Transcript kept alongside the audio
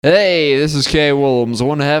Hey, this is Kay Willems,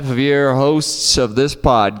 one half of your hosts of this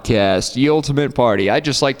podcast, The Ultimate Party. I'd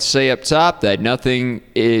just like to say up top that nothing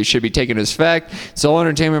should be taken as fact. It's all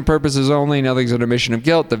entertainment purposes only. Nothing's an admission of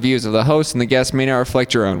guilt. The views of the host and the guests may not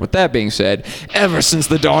reflect your own. With that being said, ever since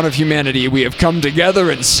the dawn of humanity, we have come together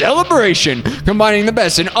in celebration, combining the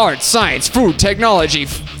best in art, science, food, technology,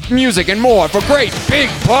 music, and more for great big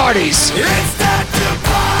parties. It's time to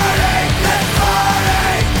party! Let's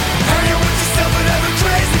party! Hang with yourself and have a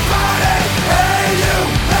crazy party! Hey you!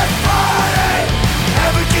 Let's party!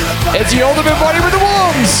 Have a killer party! It's the Ultimate Party with the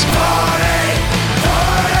Willems! Party!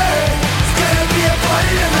 Party! It's gonna be a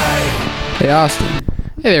party tonight! Hey, Austin.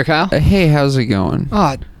 Hey there, Kyle. Hey, how's it going?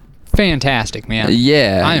 Oh, fantastic, man.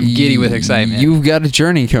 Yeah. I am giddy with excitement. You've got a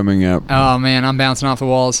journey coming up. Oh, man, I'm bouncing off the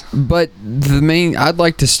walls. But I'd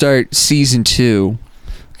like to start season 2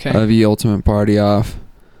 Okay. of The Ultimate Party off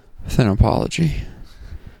with an apology.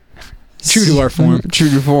 True to our form. True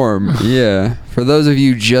to form, yeah. For those of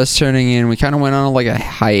you just turning in, we kind of went on like a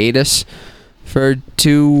hiatus for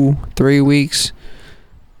 2-3 weeks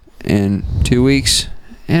and 2 weeks.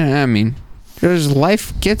 And I mean, because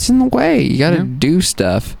life gets in the way. You got to do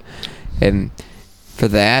stuff. And for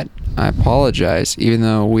that, I apologize. Even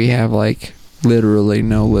though we have like literally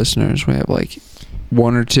no listeners. We have like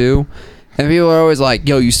 1 or 2. And people are always like,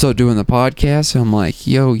 yo, you still doing the podcast? And I'm like,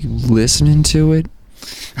 yo, you listening to it?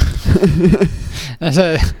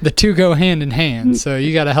 The two go hand in hand, so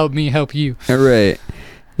you got to help me help you. Right.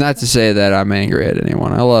 Not to say that I'm angry at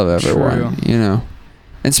anyone. I love everyone, True. you know.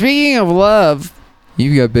 And speaking of love,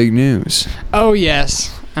 you've got big news. Oh,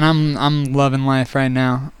 yes. And I'm loving life right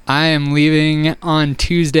now. I am leaving on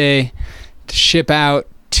Tuesday to ship out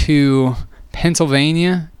to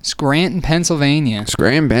Pennsylvania. Scranton, Pennsylvania.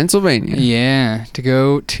 Scranton, Pennsylvania. Yeah, to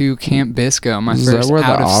go to Camp Bisco, my Is first that where the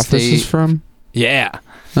out of office state. is from? Yeah.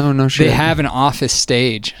 Oh, no shit. They have an office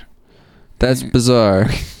stage. That's bizarre.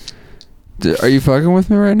 Are you fucking with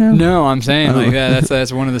me right now? No, I'm saying like Oh.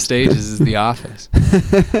 that's one of the stages is the office.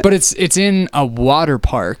 But it's in a water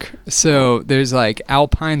park. So there's like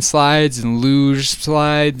alpine slides and luge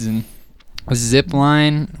slides and a zip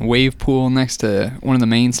line, wave pool next to one of the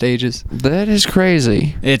main stages. That is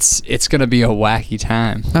crazy. It's going to be a wacky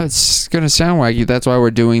time. That's going to sound wacky. That's why we're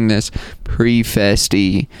doing this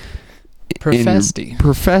pre-festy.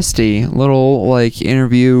 Profesty, little like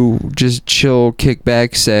interview, just chill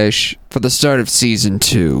kickback sesh for the start of season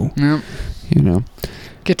 2. Yep. You know,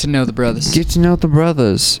 Get to know the brothers. get to know the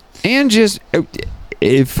brothers, and just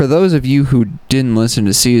if for those of you who didn't listen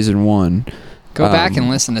to season 1, Go back and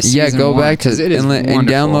listen to season go 1, back to 'cause it is and wonderful.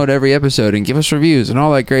 download every episode and give us reviews and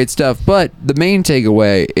all that great stuff. But the main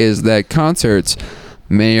takeaway is that concerts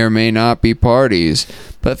may or may not be parties,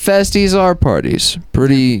 but festies are parties,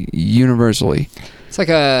 pretty universally. It's like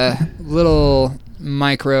a little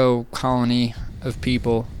micro colony of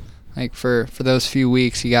people. Like for those few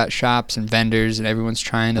weeks, you got shops and vendors, and everyone's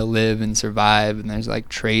trying to live and survive. And there's like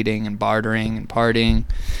trading and bartering and partying,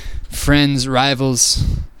 friends, rivals,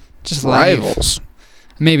 just life. Rivals.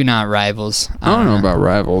 Maybe not rivals. I don't know about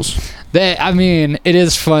rivals. I mean, it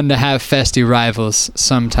is fun to have festy rivals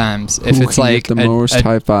sometimes. If Who it's can like get the most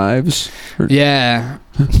high fives. yeah.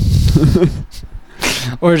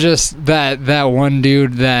 Or just that one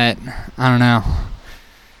dude that, I don't know,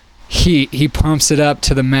 he pumps it up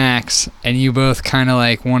to the max, and you both kind of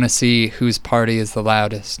like want to see whose party is the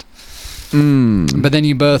loudest. But then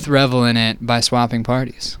you both revel in it by swapping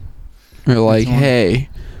parties. You're like, That's one. hey,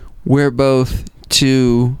 we're both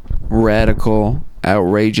 2 radical,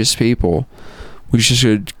 outrageous people. We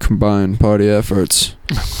should combine party efforts.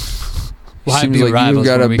 Why Seems be like rivals you've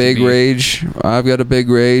got when a we can big be- rage. I've got a big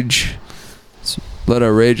rage. Let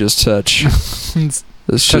our rages touch. It's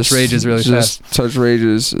Touch rages really just touch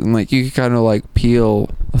rages, and like you can kind of like peel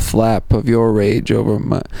a flap of your rage over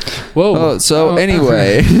my. Whoa. Oh, so Oh.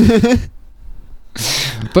 anyway,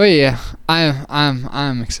 But yeah,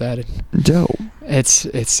 I'm excited. dope. It's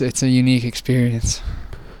a unique experience.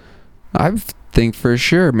 I think for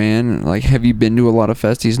sure, man. Like, have you been to a lot of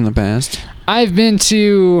festies in the past? I've been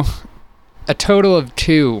to a total of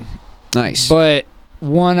 2. Nice. But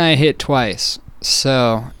one I hit twice,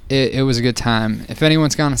 so it was a good time. If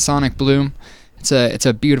anyone's gone to Sonic Bloom, it's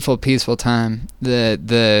a beautiful, peaceful time.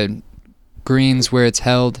 The greens where it's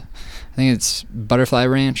held, I think it's Butterfly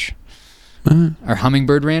Ranch or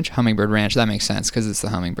Hummingbird Ranch. Hummingbird Ranch, that makes sense because it's the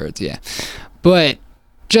hummingbirds, yeah. But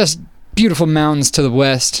just beautiful mountains to the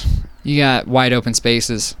west. You got wide open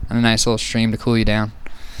spaces and a nice little stream to cool you down.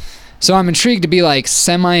 So I'm intrigued to be like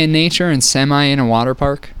semi in nature and semi in a water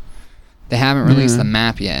park. They haven't released the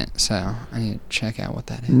map yet, so I need to check out what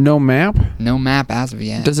that is. No map? No map as of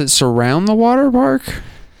yet. Does it surround the water park?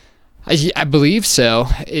 I believe so.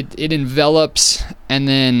 It envelops and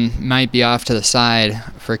then might be off to the side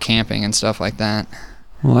for camping and stuff like that.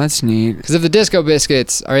 Well, that's neat. Because if the Disco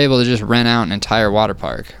Biscuits are able to just rent out an entire water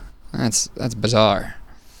park, that's bizarre.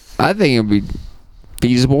 I think it would be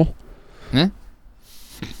feasible. Yeah.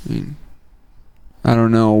 I mean, I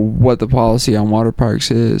don't know what the policy on water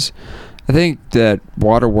parks is. I think that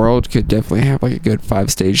Waterworld could definitely have like a good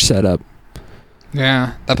 5-stage setup.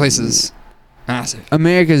 Yeah, that place is massive.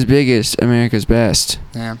 America's biggest, America's best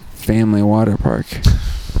Yeah. family water park.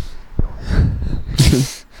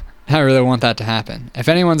 I really want that to happen. If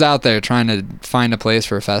anyone's out there trying to find a place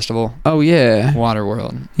for a festival, Oh yeah,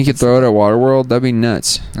 Waterworld. you could throw it at Waterworld. That'd be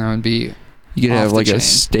nuts. That would be. You could Off have the like a chain.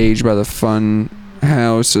 stage by the fun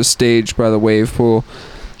house, a stage by the wave pool.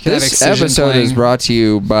 Could have This Excision episode is playing. brought to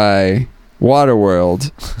you by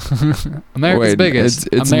Waterworld. America's Wait, biggest.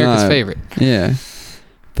 it's America's not. favorite. Yeah,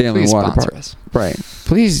 family Please water sponsor park. us. Right.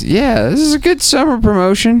 Please, yeah, this is a good summer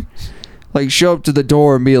promotion. Like, show up to the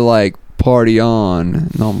door and be like, party on. And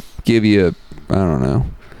they'll give you, I don't know.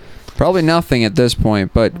 Probably nothing at this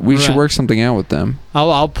point, but we should Right. work something out with them.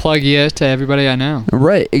 I'll plug you to everybody I know.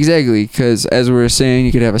 Right, exactly. Because as we were saying,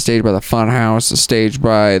 you could have a stage by the fun house, a stage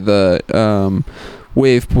by the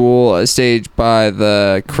wave pool, a stage by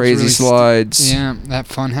the crazy really slides. Yeah, that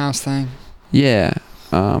funhouse thing. Yeah.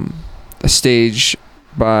 A stage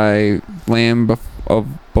by Land of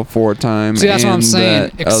Before Time. See, that's what I'm and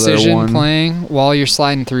saying. that other Excision one. playing while you're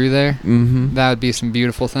sliding through there. Mm-hmm. That would be some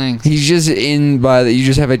beautiful things. He's just in by the. You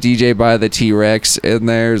just have a DJ by the T-Rex, and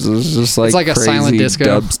there's just like It's like a crazy silent disco.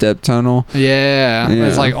 dubstep tunnel. Yeah, Yeah.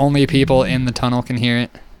 it's like only people in the tunnel can hear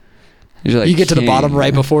it. You're like, You get to the bottom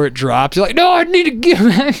right before it drops. You're like, no, I need to get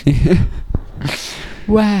back.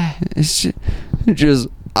 Why? It's just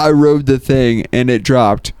I rode the thing and it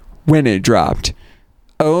dropped when it dropped.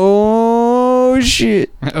 Oh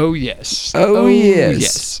shit! Oh yes. Oh, yes.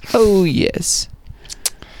 yes. Oh yes!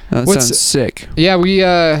 That What's- sounds sick. Yeah, we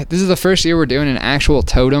this is the first year we're doing an actual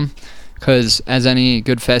totem, because as any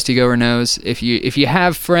good festy goer knows, if you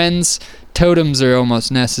have friends, totems are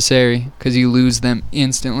almost necessary because you lose them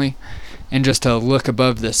instantly. And just to look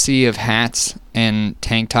above the sea of hats and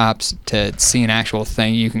tank tops to see an actual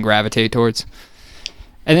thing you can gravitate towards.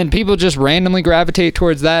 And then people just randomly gravitate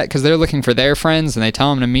towards that because they're looking for their friends and they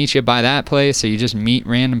tell them to meet you by that place, so you just meet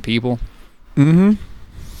random people. Mm-hmm.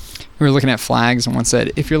 We were looking at flags and one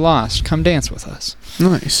said, "If you're lost, come dance with us."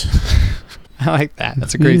 Nice. I like that.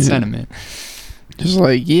 That's a great Yeah. sentiment. Just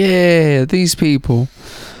like, yeah, these people.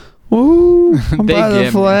 Woo! I'm They by the get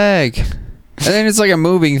me. flag. And then it's like a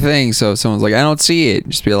moving thing, so if someone's like, I don't see it,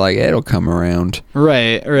 just be like, it'll come around.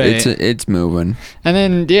 Right. It's moving. And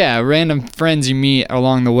then, yeah, random friends you meet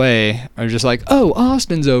along the way are just like, "Oh,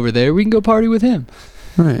 Austin's over there. We can go party with him."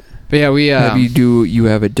 Right. But yeah, we You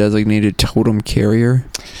have a designated totem carrier?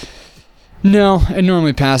 No, it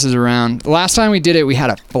normally passes around. The last time we did it, we had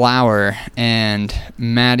a flower, and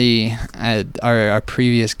Maddie, our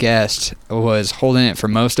previous guest, was holding it for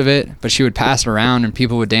most of it, but she would pass it around and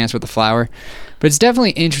people would dance with the flower. But it's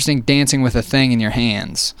definitely interesting dancing with a thing in your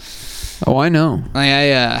hands. Oh, I know. Like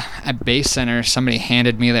at Base Center, somebody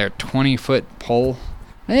handed me their 20-foot pole.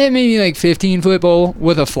 It made me like 15-foot pole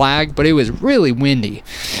with a flag, but it was really windy.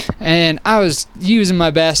 And I was using my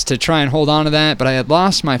best to try and hold on to that, but I had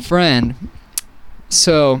lost my friend.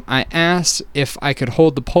 So I asked if I could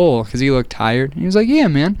hold the pole because he looked tired. And he was like, "Yeah,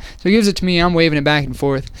 man." So he gives it to me. I'm waving it back and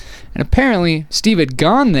forth. And apparently Steve had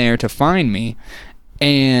gone there to find me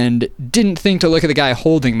and didn't think to look at the guy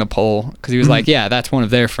holding the pole because he was like, "Yeah, that's one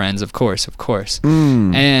of their friends, of course."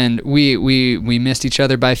 And we missed each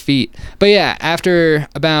other by feet. But yeah, after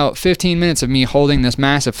about 15 minutes of me holding this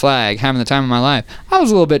massive flag, having the time of my life, I was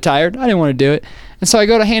a little bit tired. I didn't want to do it. And so I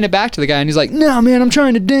go to hand it back to the guy, and he's like, "No, man, I'm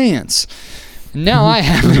trying to dance." And now I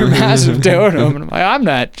have your massive totem. And I'm like, "I'm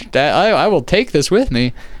not, I will take this with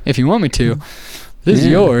me if you want me to. This is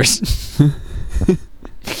Yeah. yours."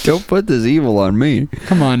 Don't put this evil on me.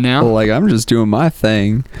 Come on now. Like, I'm just doing my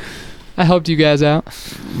thing. I helped you guys out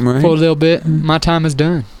Right? for a little bit. My time is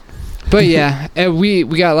done. But yeah, we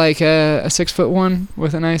got like a 6-foot one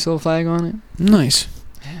with a nice little flag on it. Nice.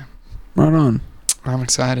 Yeah. Right on. I'm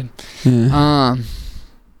excited. Yeah.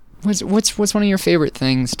 What's one of your favorite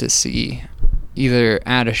things to see, either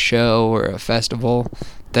at a show or a festival,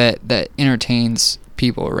 that entertains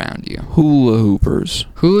people around you? Hula hoopers.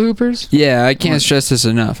 Hula hoopers? Yeah, I can't What? stress this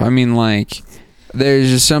enough. I mean, like, there's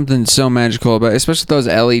just something so magical about, especially those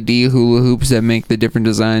LED hula hoops that make the different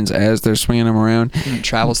designs as they're swinging them around. And it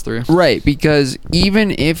travels through. Right, because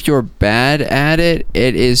even if you're bad at it,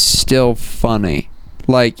 it is still funny.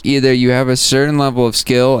 Like, either you have a certain level of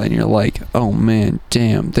skill and you're like, oh man,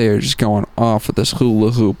 damn, they're just going off with this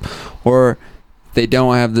hula hoop. Or they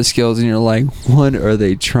don't have the skills and you're like, what are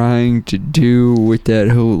they trying to do with that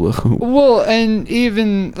hula hoop? Well, and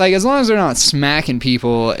even, like, as long as they're not smacking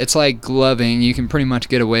people, it's like gloving. You can pretty much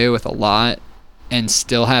get away with a lot and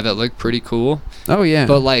still have it look pretty cool. Oh, yeah.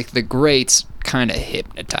 But, like, the greats kind of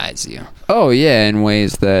hypnotize you. Oh, yeah, in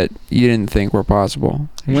ways that you didn't think were possible.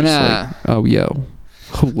 You're When, just like, oh, yo,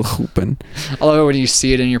 hula hooping. I love it when you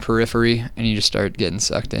see it in your periphery and you just start getting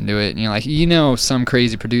sucked into it. And you're like, you know, some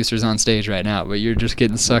crazy producer's on stage right now, but you're just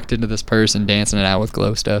getting sucked into this person dancing it out with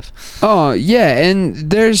glow stuff. Oh, yeah, and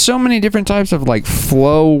there's so many different types of, like,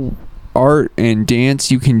 flow art and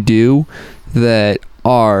dance you can do that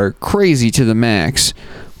are crazy to the max.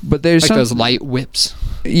 But there's Like those light whips.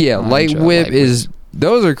 Yeah, light whip is...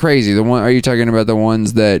 Those are crazy. Are you talking about the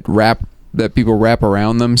ones that people wrap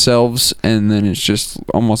around themselves and then it's just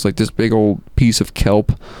almost like this big old piece of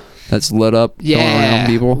kelp that's lit up going around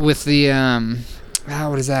people? With the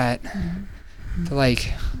what is that? The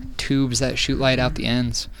like tubes that shoot light out the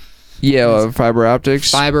ends. Yeah, fiber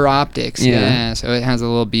optics. Fiber optics. Yeah. So it has a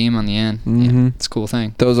little beam on the end. Mm-hmm. Yeah, it's a cool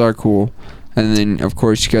thing. Those are cool. And then, of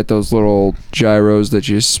course, you got those little gyros that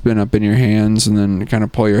you spin up in your hands and then kind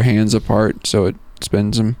of pull your hands apart so it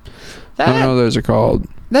spins them. I don't know what those are called.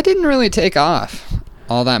 That didn't really take off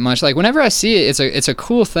all that much. Like, whenever I see it, it's a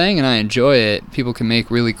cool thing and I enjoy it. People can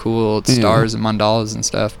make really cool stars and mandalas and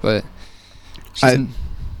stuff, but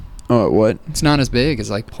what? It's not as big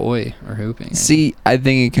as, like, poi or hooping. See, I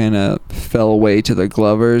think it kind of fell away to the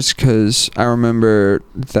Glovers because I remember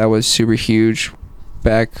that was super huge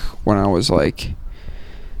back when I was like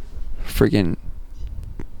freaking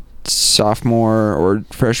sophomore or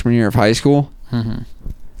freshman year of high school. Mm-hmm.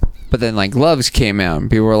 But then like gloves came out and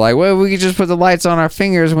people were like, well, we could just put the lights on our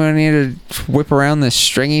fingers. We don't need to whip around this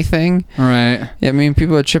stringy thing. Right. Yeah, I mean,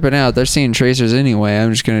 people are chipping out. They're seeing tracers anyway.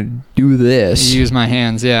 I'm just going to do this. Use my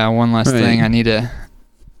hands. Yeah, one less Right. thing I need to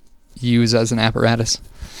use as an apparatus.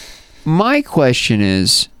 My question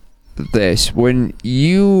is this: when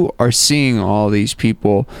you are seeing all these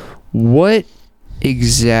people, what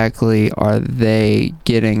exactly are they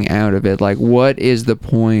getting out of it? Like, what is the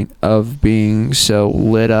point of being so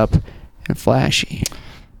lit up and flashy?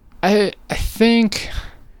 I think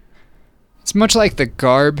it's much like the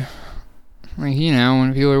garb. Like, you know,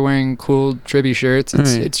 when people are wearing cool trippy shirts,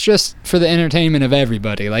 it's just for the entertainment of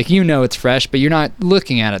everybody. Like, you know it's fresh, but you're not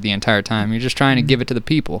looking at it the entire time. You're just trying to give it to the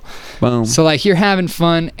people. Boom. So, like, you're having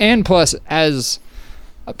fun. And plus, as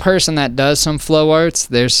a person that does some flow arts,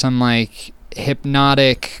 there's some, like,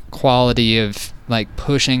 hypnotic quality of, like,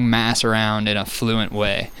 pushing mass around in a fluent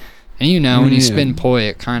way. And, you know, when you spin poi,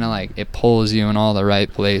 it kind of, like, it pulls you in all the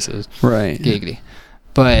right places. Right. Giggity.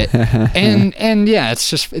 But and yeah,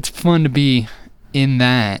 it's fun to be in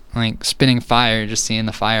that, like, spinning fire, just seeing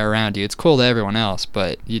the fire around you. It's cool to everyone else,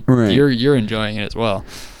 but you're enjoying it as well.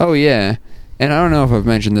 Oh yeah, and I don't know if I've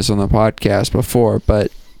mentioned this on the podcast before,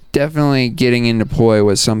 but definitely getting into poi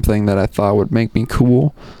was something that I thought would make me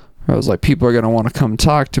cool. I was like, people are gonna want to come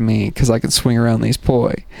talk to me because I can swing around these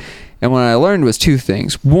poi. And what I learned was two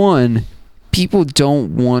things. One, people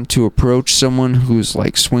don't want to approach someone who's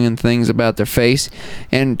like swinging things about their face,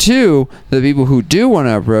 and two, the people who do want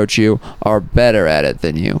to approach you are better at it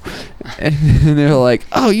than you. And they're like,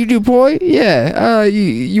 oh, you do poi? Yeah.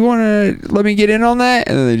 You want to let me get in on that?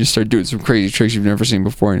 And then they just start doing some crazy tricks you've never seen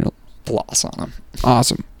before, and Floss on them.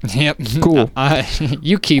 Awesome. Yep. Cool.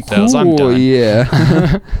 You keep those. I'm Cool, done.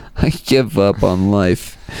 Yeah. I give up on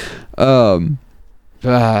life. I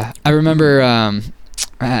remember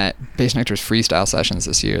at Bass Nectar's freestyle sessions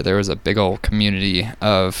this year, there was a big old community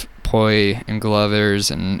of poi and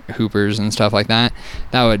glovers and hoopers and stuff like that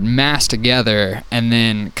would mass together and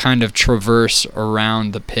then kind of traverse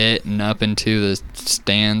around the pit and up into the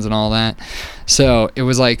stands and all that. So it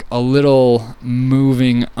was like a little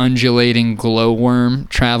moving, undulating glowworm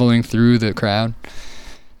traveling through the crowd.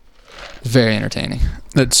 Very entertaining.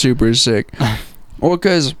 That's super sick. Well,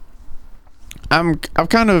 because I've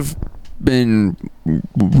kind of been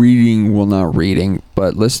reading, well, not reading,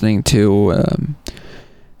 but listening to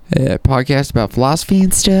a podcast about philosophy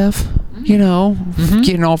and stuff, you know,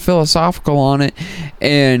 getting all philosophical on it.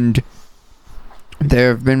 And there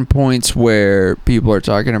have been points where people are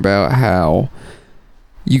talking about how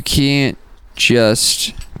you can't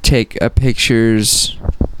just take a picture's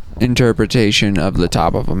interpretation of the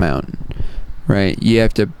top of a mountain, right? You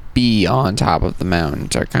have to be on top of the mountain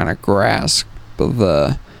to kind of grasp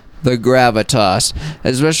the gravitas,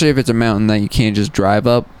 especially if it's a mountain that you can't just drive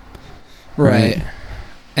up. Right.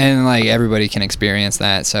 And like everybody can experience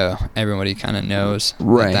that, so everybody kind of knows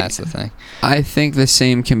Right. that's the thing. I think the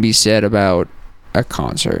same can be said about a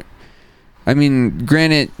concert. I mean,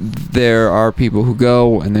 granted, there are people who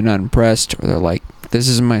go and they're not impressed, or they're like, "This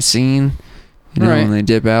isn't my scene," Right. and they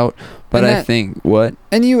dip out. But And I that- think what?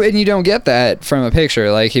 And you don't get that from a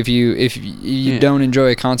picture. Like if you Yeah. don't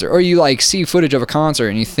enjoy a concert, or you like see footage of a concert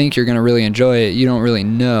and you think you're gonna really enjoy it, you don't really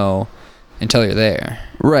know until you're there.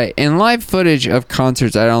 Right, and live footage of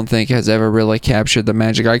concerts I don't think has ever really captured the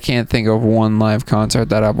magic. I can't think of one live concert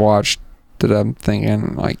that I've watched that I'm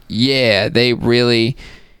thinking like, yeah, they really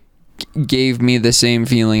gave me the same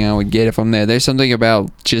feeling I would get if I'm there. There's something about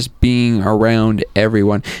just being around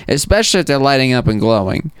everyone, especially if they're lighting up and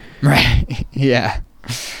glowing. Right. Yeah.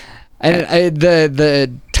 And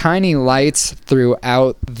the tiny lights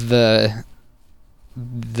throughout the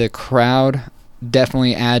crowd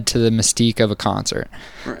definitely add to the mystique of a concert.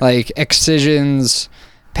 Right. Like Excision's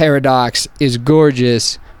Paradox is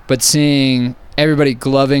gorgeous, but seeing everybody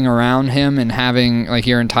gloving around him and having like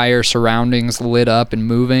your entire surroundings lit up and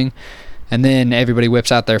moving, and then everybody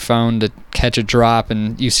whips out their phone to catch a drop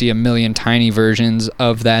and you see a million tiny versions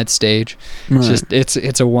of that stage. It's just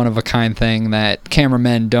it's a one of a kind thing that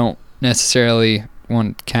cameramen don't necessarily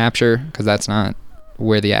want to capture, because that's not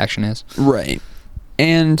where the action is. Right.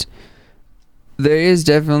 And there is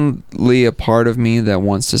definitely a part of me that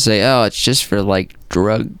wants to say, oh, it's just for like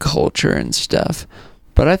drug culture and stuff.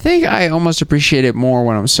 But I think I almost appreciate it more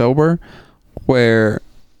when I'm sober, where,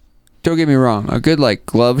 don't get me wrong, a good like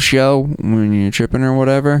glove show when you're tripping or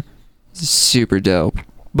whatever is super dope.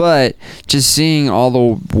 But just seeing all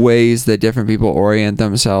the ways that different people orient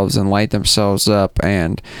themselves and light themselves up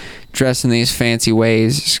and dress in these fancy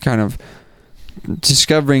ways, kind of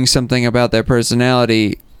discovering something about their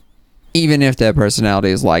personality, even if that personality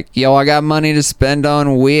is like, yo, I got money to spend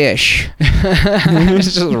on Wish.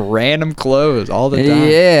 It's just random clothes all the time.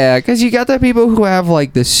 Yeah, because you got the people who have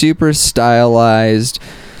like the super stylized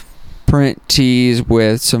print tees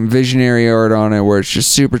with some visionary art on it where it's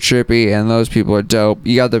just super trippy, and those people are dope.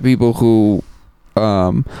 You got the people who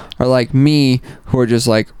are like me, who are just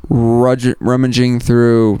like rummaging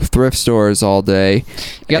through thrift stores all day.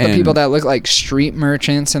 You got the And- people that look like street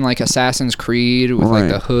merchants in like Assassin's Creed with like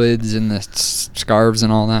Right. the hoods and the scarves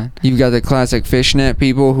and all that. You've got the classic fishnet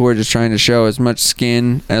people who are just trying to show as much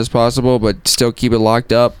skin as possible but still keep it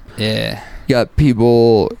locked up. Yeah. You got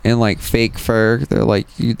people in like fake fur. They're like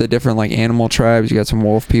the different like animal tribes. You got some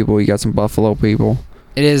wolf people. You got some buffalo people.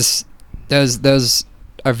 It is. Those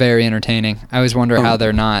are very entertaining. I always wonder Oh. how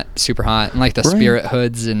they're not super hot. And like the Right. spirit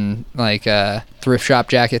hoods and like thrift shop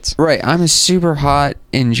jackets. Right. I'm super hot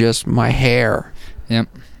in just my hair. Yep.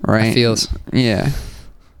 Right. It feels. Yeah.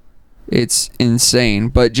 It's insane.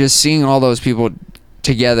 But just seeing all those people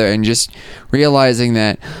together and just realizing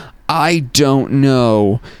that I don't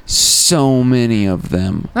know so many of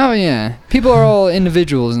them. Oh yeah. People are all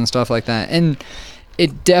individuals and stuff like that. And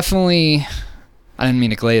it definitely, I didn't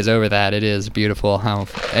mean to glaze over that. It is beautiful how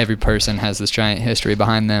every person has this giant history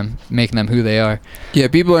behind them, making them who they are. Yeah,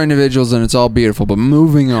 people are individuals and it's all beautiful, but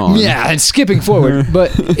moving on. Yeah, and skipping forward,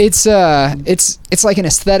 but it's like an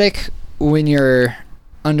aesthetic when you're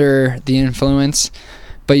under the influence,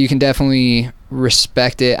 but you can definitely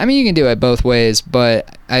respect it. I mean, you can do it both ways,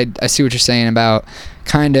 but I see what you're saying about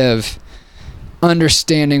kind of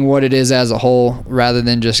understanding what it is as a whole rather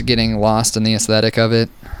than just getting lost in the aesthetic of it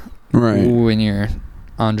Right. when you're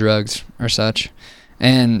on drugs or such.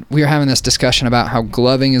 And we were having this discussion about how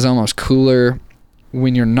gloving is almost cooler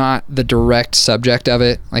when you're not the direct subject of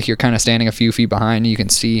it. Like you're kind of standing a few feet behind, you can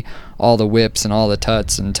see all the whips and all the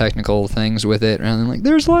tuts and technical things with it, rather than like,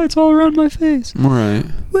 there's lights all around my face. Right.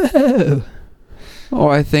 Whoa. Oh,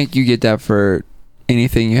 I think you get that for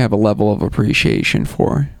anything you have a level of appreciation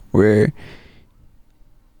for, where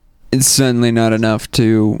it's suddenly not enough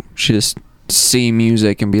to just see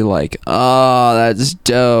music and be like, oh, that's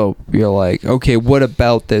dope. You're like, okay, what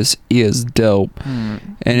about this is dope?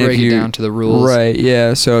 And Break it down to the rules. Right,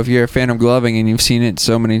 yeah. So if you're a fan of gloving and you've seen it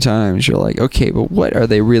so many times, you're like, okay, but what are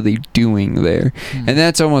they really doing there? And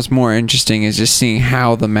that's almost more interesting, is just seeing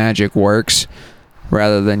how the magic works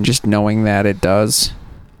rather than just knowing that it does.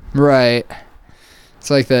 Right. It's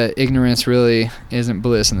like the ignorance really isn't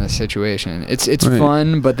bliss in this situation. It's Right.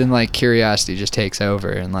 fun, but then like curiosity just takes over,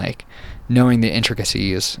 and like knowing the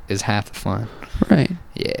intricacies is half the fun. Right.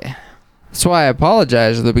 Yeah. That's why I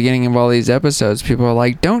apologize at the beginning of all these episodes. People are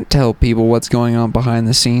like, don't tell people what's going on behind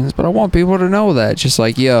the scenes, but I want people to know that. Just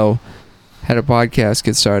like, yo, had a podcast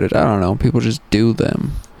get started. I don't know. People just do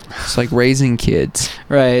them. It's like raising kids.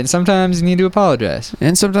 Right. And sometimes you need to apologize.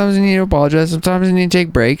 And sometimes you need to apologize. Sometimes you need to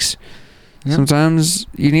take breaks. Yep. Sometimes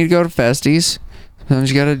you need to go to festies.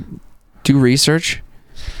 Sometimes you gotta do research.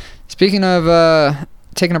 Speaking of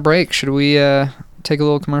taking a break, should we take a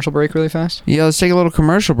little commercial break really fast? Yeah, let's take a little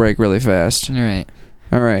commercial break really fast. All right.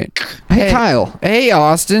 All right. Hey, Kyle. Hey,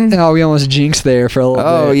 Austin. Oh, we almost jinxed there for a little bit.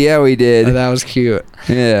 Oh, yeah, we did. Oh, that was cute.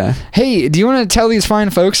 Yeah. Hey, do you want to tell these fine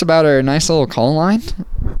folks about our nice little call line?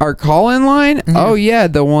 Our call-in line? Yeah. Oh, yeah,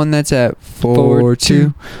 the one that's at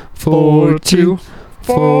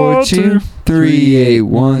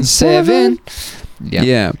 42423817.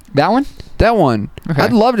 Yeah. That one? That one. Okay.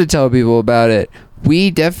 I'd love to tell people about it.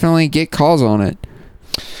 We definitely get calls on it.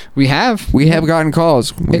 We have. We have gotten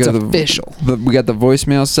calls. It's official. We got the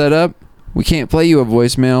voicemail set up. We can't play you a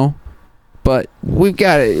voicemail, but we've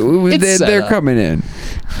got it. They're coming in.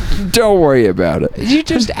 Don't worry about it. You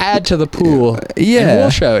just add to the pool. Yeah. And we'll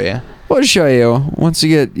show you. We'll show you once you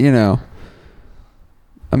get, 1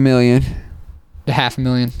 million,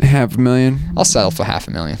 500,000. 500,000. I'll settle for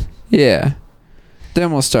 500,000. Yeah.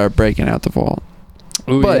 Then we'll start breaking out the vault.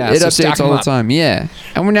 Ooh, But yeah, it so updates stack 'em all the up. time. Yeah.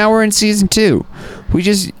 And now we're in season 2.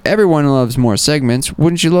 Everyone loves more segments.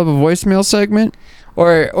 Wouldn't you love a voicemail segment?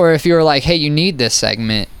 Or if you were like, hey, you need this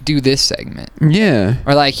segment, do this segment. Yeah.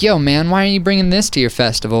 Or like, yo, man, why aren't you bringing this to your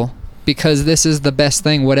festival? Because this is the best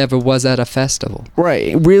thing whatever was at a festival.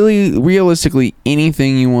 Right. Really, realistically,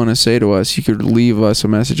 anything you want to say to us, you could leave us a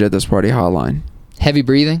message at this party hotline. Heavy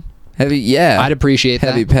breathing. Heavy, yeah. I'd appreciate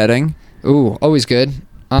Heavy that. petting. Ooh, always good.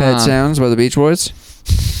 Pet Sounds by the Beach Boys.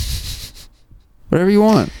 Whatever you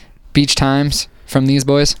want. Beach times from these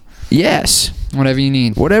boys. Yes. Whatever you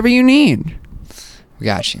need. Whatever you need. We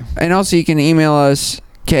got you. And also, you can email us,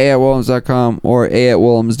 k@willems.com or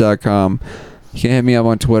a@willems.com. You can hit me up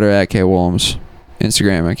on Twitter at kwillems,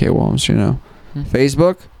 Instagram at kwillems,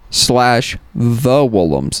 Facebook /the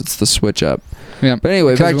Willems. It's the switch up. Yeah. But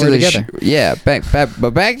anyway, Because back to we're the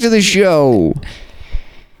together. back to the show.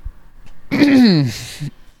 You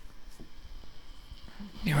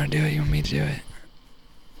want to do it? You want me to do it?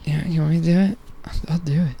 Yeah, you want me to do it? I'll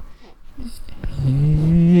do it.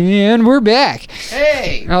 And we're back.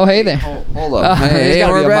 Hey. Oh, hey there. Hold up. There's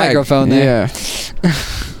gotta we're be a back. microphone there. Yeah.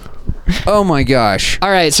 Oh my gosh.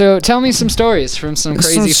 All right, so tell me some stories from some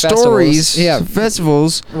crazy Some festivals. stories. Yeah,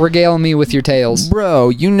 Festivals. regale me with your tales. Bro,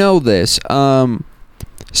 you know this.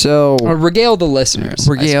 So Or regale the listeners.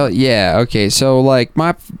 regale. Yeah. Okay. So like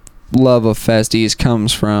my love of festies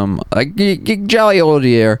comes from like jolly old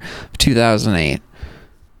year of 2008.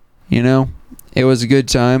 It was a good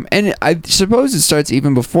time, and I suppose it starts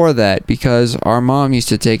even before that because our mom used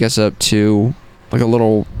to take us up to like a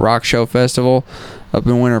little rock show festival up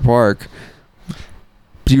in Winter Park.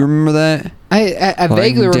 Do you remember that? I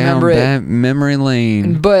vaguely Like, down remember that memory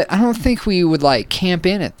lane. but I don't think we would like camp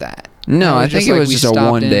in at that. No, I was think just it like was we just a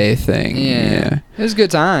stopped one-day in. thing. Yeah. It was a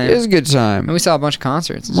good time. It was a good time. And we saw a bunch of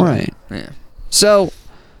concerts. and stuff. Right. Yeah. So,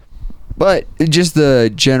 but just the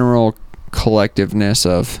general collectiveness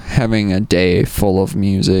of having a day full of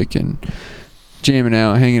music and jamming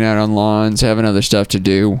out, hanging out on lawns, having other stuff to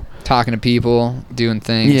do. Talking to people, doing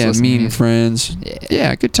things. Yeah, listening to meeting music. friends. Yeah.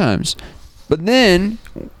 Yeah, good times. But then,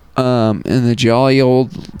 in the jolly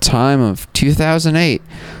old time of 2008,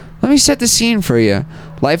 let me set the scene for you.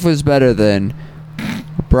 Life was better then.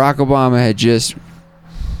 Barack Obama had just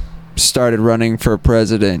started running for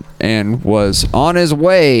president and was on his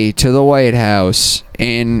way to the White House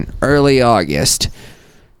in early August.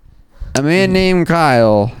 A man named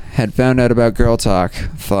Kyle had found out about Girl Talk,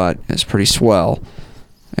 thought it was pretty swell,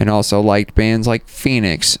 and also liked bands like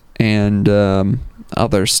Phoenix and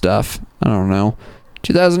other stuff. I don't know.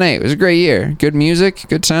 2008 was a great year. Good music,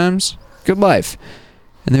 good times, good life.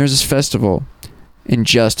 And there was this festival.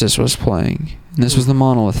 Injustice was playing. And this was the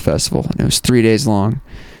Monolith Festival. And it was 3 days long.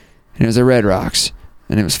 And it was at Red Rocks.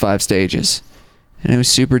 And it was 5 stages. And it was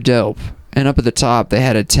super dope. And up at the top, they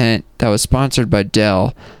had a tent that was sponsored by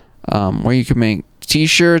Dell, where you could make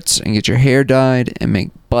t-shirts and get your hair dyed and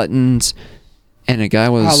make buttons. And a guy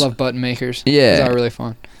was... I love button makers. Yeah. Those are really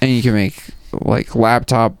fun. And you can make like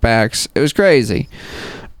laptop backs. It was crazy.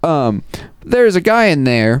 There's a guy in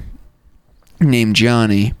there named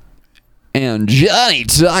Johnny, and Johnny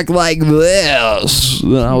talked like this,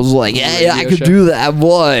 and I was like, "Hey, I could do that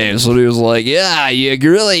voice," and he was like, "Yeah, you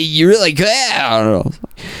really can."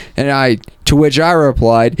 And to which I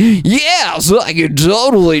replied, "Yes, I could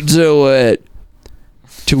totally do it."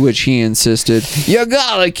 To which he insisted, "You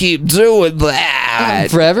gotta keep doing that."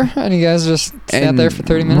 Forever? And you guys just sat there for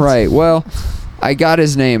 30 minutes? Right. Well, I got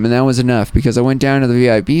his name, and that was enough because I went down to the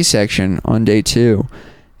VIP section on day 2,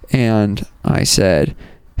 and I said,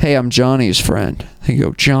 "Hey, I'm Johnny's friend." They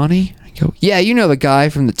go, "Johnny?" I go, yeah, you know the guy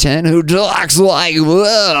from the tent who talks like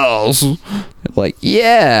this. Like,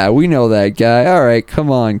 yeah, we know that guy. All right, come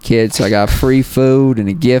on, kids. So I got free food and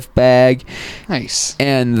a gift bag. Nice.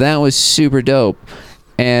 And that was super dope.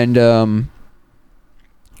 And,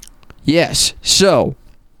 yes, so,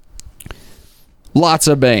 lots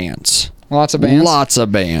of bands. Lots of bands. Lots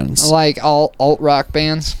of bands. Like alt rock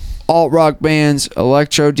bands. Alt rock bands,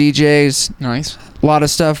 electro DJs, Nice. a lot of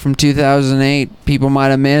stuff from 2008 people might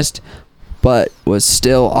have missed, but was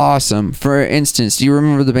still awesome. For instance, do you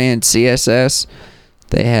remember the band CSS?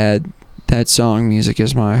 They had that song, Music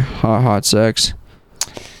Is My Hot Hot Sex.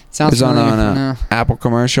 It Sounds was on familiar. a No. Apple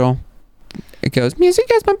commercial. It goes, music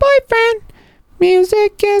is my boyfriend,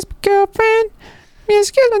 music is my girlfriend,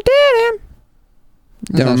 music is my daddy.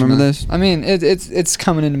 That Don't sounds remember familiar. this? I mean, it's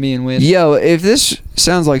coming into me in weird. Yo, if this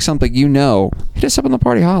sounds like something you know, hit us up on the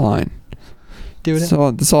party hotline. Do it.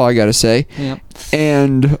 That's all I gotta say. Yeah.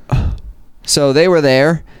 And so they were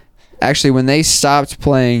there. Actually, when they stopped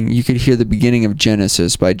playing, you could hear the beginning of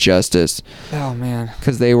Genesis by Justice, Oh man.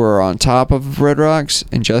 because they were on top of Red Rocks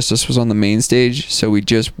and Justice was on the main stage. So we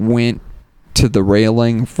just went to the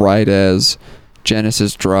railing right as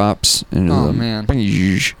Genesis drops into Oh, the man.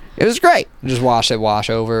 It was great. Just wash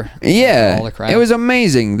over. Yeah, All the crap. it was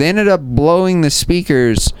amazing. They ended up blowing the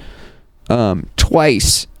speakers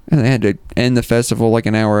twice, and they had to end the festival like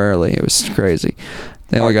an hour early. It was crazy.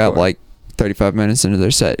 They only got Hardcore. like 35 minutes into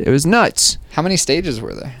their set. It was nuts. How many stages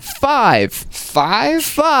were there? 5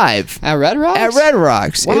 5 at Red Rocks. at Red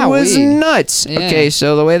Rocks. It was Wowee. nuts. Yeah. Okay,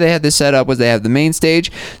 so the way they had this set up was they have the main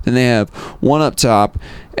stage, then they have one up top,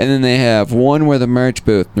 and then they have one where the merch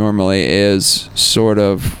booth normally is, sort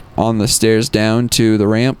of on the stairs down to the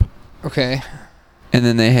ramp. Okay. And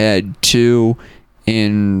then they had 2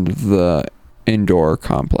 in the indoor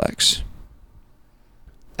complex.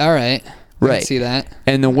 All right. I Right. can see that.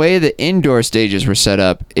 And the way the indoor stages were set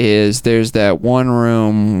up is there's that one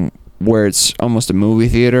room where it's almost a movie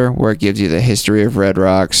theater where it gives you the history of Red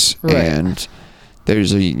Rocks. Right. And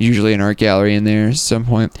there's usually an art gallery in there at some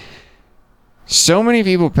point. So many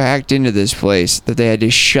people packed into this place that they had to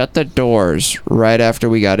shut the doors right after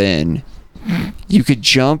we got in. You could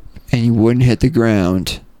jump and you wouldn't hit the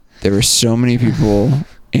ground. There were so many people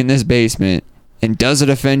in this basement. And Does It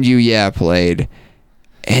Offend You? Yeah played.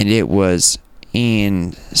 And it was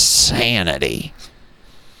insanity.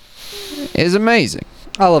 It was amazing.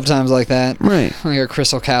 I love times like that. Right. Like a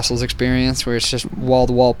Crystal Castles experience where it's just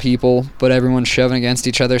wall-to-wall people, but everyone's shoving against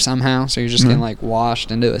each other somehow, so you're just getting like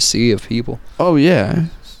washed into a sea of people. Oh, yeah.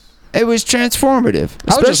 It was transformative.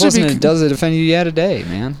 I was just listening to because- Does It Offend You Yeah today,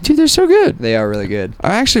 man. Dude, they're so good. They are really good.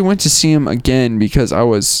 I actually went to see them again because that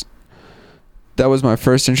was my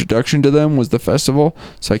first introduction to them, was the festival.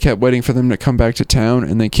 So I kept waiting for them to come back to town,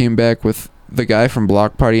 and they came back with the guy from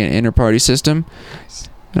Block Party and Inner Party System.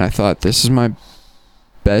 And I thought, this is my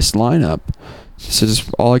best lineup. This is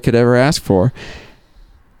all I could ever ask for.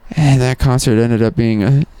 And that concert ended up being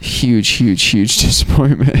a huge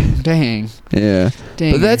disappointment. Dang. Yeah.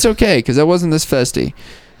 Dang. But that's okay, because that wasn't this festy.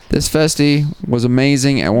 This festy was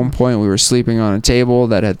amazing. At one point, we were sleeping on a table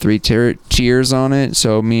that had 3 tiers on it.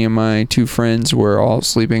 So me and my 2 friends were all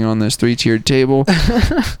sleeping on this 3-tiered table.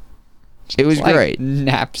 It was like great.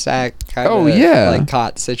 Knapsack kind Oh, of yeah. like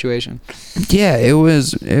cot situation. Yeah, it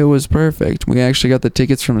was perfect. We actually got the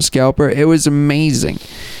tickets from a scalper. It was amazing.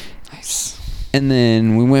 Nice. And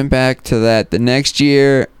then we went back to that the next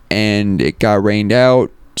year, and it got rained out,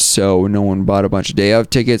 so no one bought a bunch of day of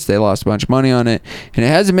tickets. They lost a bunch of money on it, and it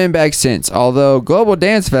hasn't been back since. Although Global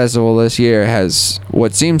Dance Festival this year has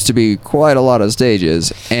what seems to be quite a lot of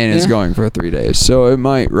stages, and it's Yeah. going for 3 days, so it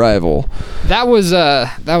might rival. That was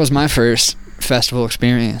my first festival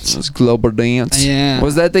experience. It's Global Dance. Yeah.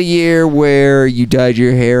 Was that the year where you dyed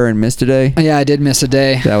your hair and missed a day? Yeah, I did miss a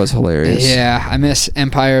day. That was hilarious. Yeah, I miss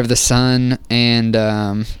Empire of the Sun and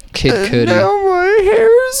Kid Cudi. Now my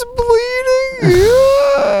hair is bleeding.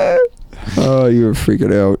 Oh, you were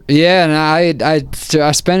freaking out. Yeah, and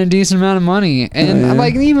I spent a decent amount of money, and Oh, yeah.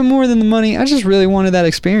 like even more than the money, I just really wanted that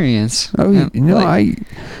experience. Oh, And, you know, like,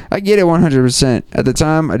 I get it 100%. At the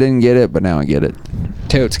time, I didn't get it, but now I get it.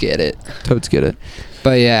 totes get it. Totes get it.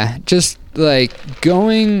 But yeah, just like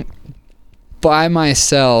going by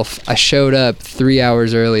myself, I showed up 3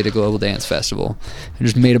 hours early to Global Dance Festival and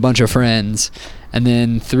just made a bunch of friends. And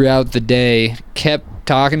then throughout the day, kept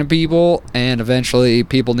talking to people, and eventually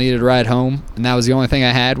people needed a ride home. And that was the only thing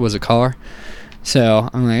I had was a car. So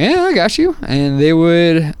I'm like, yeah, I got you. And they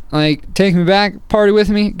would like take me back, party with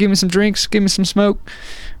me, give me some drinks, give me some smoke.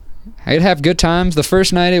 I'd have good times. The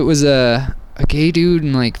first night it was a gay dude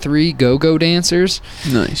and like 3 go-go dancers.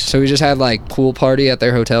 Nice. So we just had like pool party at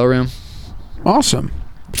their hotel room. Awesome.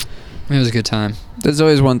 It was a good time. There's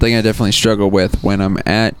always one thing I definitely struggle with when I'm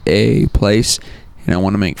at a place and I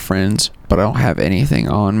want to make friends, but I don't have anything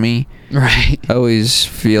on me. Right. I always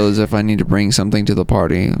feel as if I need to bring something to the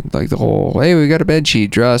party, like the whole, hey, we got a bed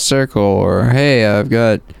sheet, draw a circle, or hey, I've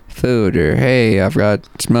got food, or hey, I've got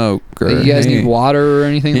smoke, or You guys hey. need water or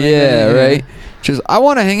anything like Yeah, that? right. Just I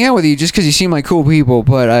want to hang out with you just because you seem like cool people,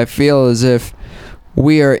 but I feel as if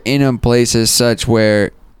we are in a place as such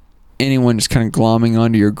where anyone just kind of glomming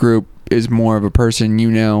onto your group is more of a person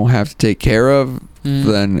have to take care of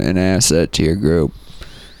than an asset to your group.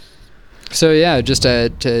 So yeah, just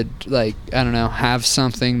to like, I don't know, have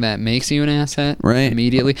something that makes you an asset Right.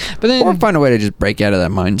 immediately. But then Or find a way to just break out of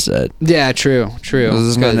that mindset. yeah, true. This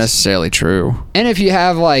is not 'Cause- necessarily true. And if you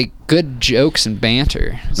have like good jokes and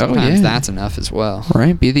banter, sometimes yeah. that's enough as well.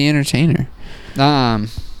 Right? Be the entertainer.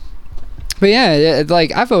 But yeah,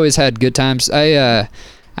 like I've always had good times. I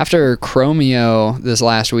after Chromeo this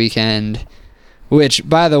last weekend, which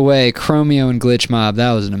by the way, Chromeo and Glitch Mob,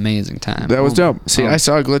 that was an amazing time. That was dope. See, oh. I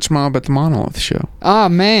saw Glitch Mob at the Monolith show. Oh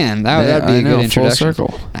man, that'd be a good introduction. Full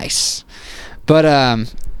circle. Nice. But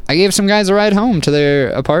I gave some guys a ride home to their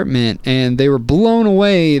apartment, and they were blown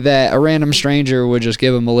away that a random stranger would just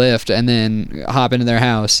give them a lift and then hop into their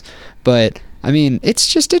house. But I mean,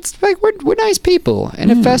 it's like we're nice people, and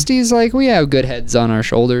at Festies, like we have good heads on our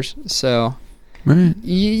shoulders, so Right.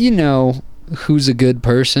 you know who's a good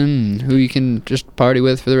person and who you can just party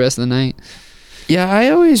with for the rest of the night. Yeah, I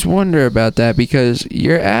always wonder about that because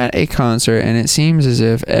you're at a concert and it seems as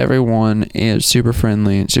if everyone is super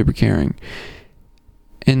friendly and super caring.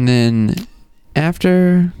 And then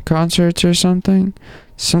after concerts or something,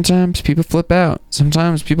 sometimes people flip out.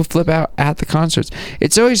 Sometimes people flip out at the concerts.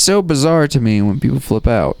 It's always so bizarre to me when people flip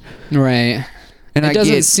out. Right. And It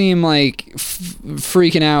doesn't seem like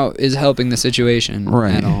freaking out is helping the situation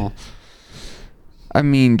Right. at all. I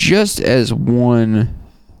mean, just as one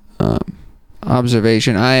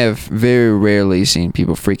observation, I have very rarely seen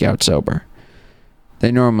people freak out sober.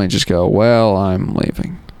 They normally just go, well, I'm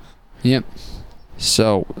leaving. Yep.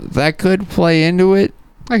 So that could play into it.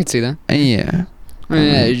 I could see that. Yeah. I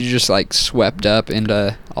mean, yeah, you're just like swept up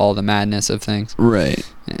into all the madness of things. Right.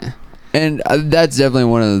 Yeah. And that's definitely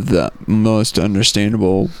one of the most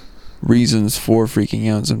understandable reasons for freaking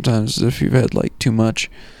out sometimes is if you've had like too much.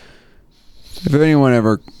 If anyone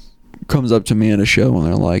ever comes up to me at a show and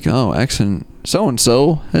they're like, oh, X and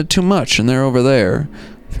so had too much and they're over there,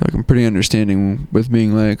 I feel like I'm pretty understanding with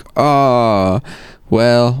being like, well,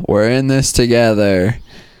 we're in this together.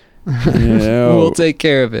 You know, We'll take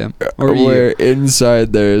care of him. Or where you.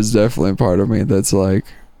 inside there is definitely part of me that's like,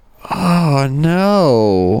 oh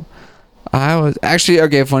no. I was actually,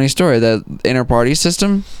 okay, funny story, that inner party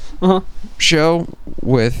system show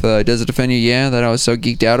with Does It Defend You? Yeah, that I was so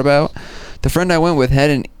geeked out about. The friend I went with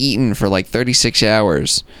hadn't eaten for like 36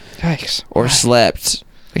 hours. Yikes. Or slept.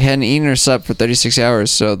 He hadn't eaten or slept for 36 hours,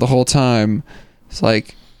 so the whole time it's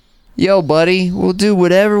like, yo, buddy, we'll do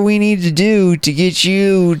whatever we need to do to get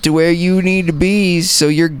you to where you need to be so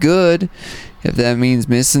you're good. If that means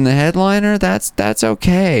missing the headliner, that's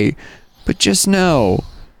okay. But just know,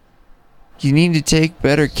 you need to take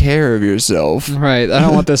better care of yourself. Right. I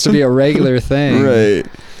don't want this to be a regular thing. Right.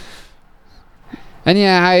 And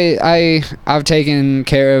yeah, I've taken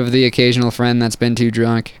care of the occasional friend that's been too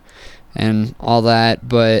drunk and all that,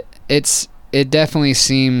 but it definitely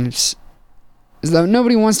seems as though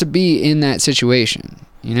nobody wants to be in that situation,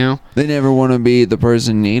 you know? They never want to be the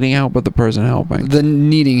person needing help, but the person helping. The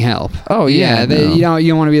needing help. Oh, yeah, no. You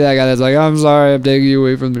don't want to be that guy that's like, I'm sorry, I'm taking you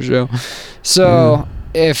away from the show. So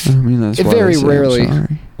if I mean, that's it why very they say rarely- I'm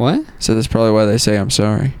sorry. what? So that's probably why they say I'm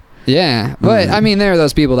sorry. Yeah, but Mm. I mean, there are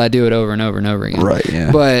those people that do it over and over and over again. Right,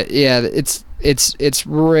 yeah. But yeah, it's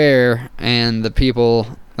rare, and the people,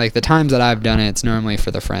 like the times that I've done it, it's normally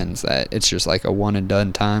for the friends that it's just like a one and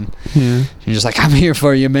done time. Yeah. You're just like, I'm here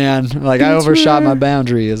for you, man. Like I That's overshot my rare.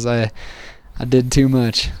 boundaries. I did too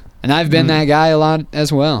much, and I've been that guy a lot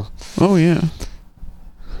as well. Oh, yeah.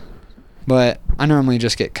 But I normally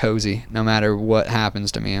just get cozy no matter what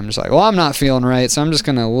happens to me. I'm just like, well, I'm not feeling right, so I'm just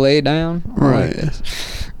gonna lay down. Right. Like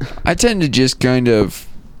this. I tend to just kind of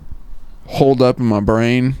hold up in my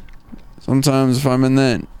brain sometimes if I'm in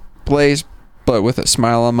that place, but with a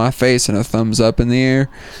smile on my face and a thumbs up in the air,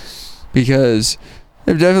 because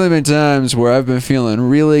there have definitely been times where I've been feeling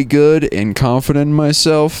really good and confident in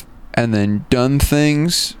myself and then done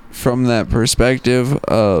things from that perspective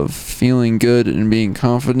of feeling good and being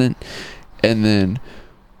confident, and then,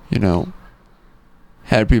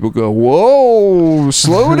 had people go, whoa,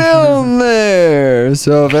 slow down there.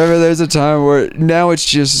 So if ever there's a time where now it's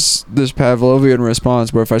just this Pavlovian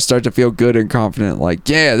response where if I start to feel good and confident, like,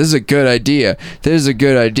 yeah, this is a good idea. This is a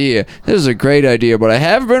good idea. This is a great idea, but I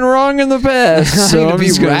have been wrong in the past. So I'm be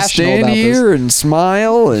just going to rational stand about here and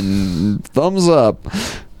smile and thumbs up.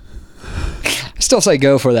 I still say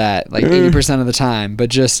go for that, like 80% of the time, but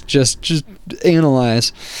just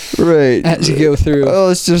analyze Right. as you go through. Well,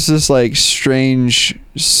 it's just this like strange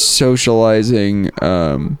socializing,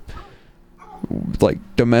 like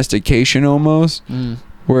domestication almost,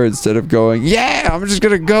 where instead of going, yeah, I'm just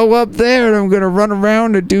gonna go up there and I'm gonna run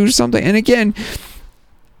around and do something. And again,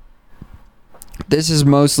 this is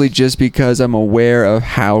mostly just because I'm aware of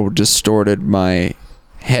how distorted my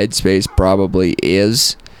headspace probably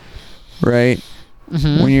is, right?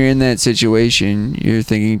 When you're in that situation, you're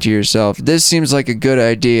thinking to yourself, this seems like a good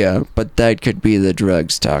idea, but that could be the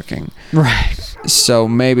drugs talking. Right. So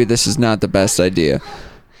maybe this is not the best idea.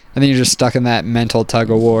 And then you're just stuck in that mental tug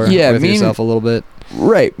of war with yourself a little bit.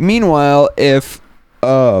 Right. Meanwhile, if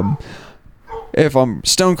I'm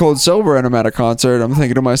stone cold sober and I'm at a concert, I'm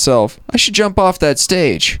thinking to myself, I should jump off that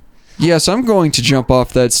stage. Yes, I'm going to jump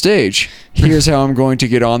off that stage. Here's how I'm going to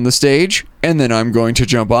get on the stage, and then I'm going to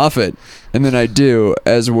jump off it. And then I do,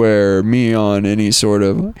 as where me on any sort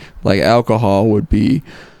of like alcohol would be,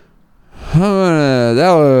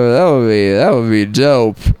 that would be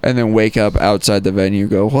dope. And then wake up outside the venue,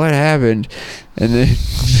 go, what happened? And then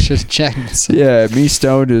Just checking. yeah, me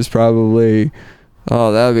stoned is probably,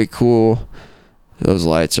 oh, that would be cool. Those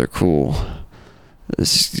lights are cool.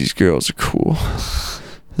 These girls are cool.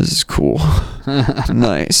 This is cool.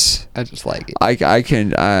 Nice. I just like it. I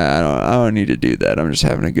don't need to do that. I'm just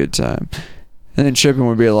having a good time. And then Trippin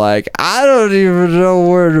would be like, I don't even know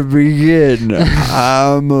where to begin.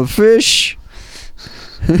 I'm a fish.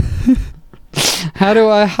 How do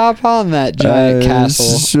I hop on that giant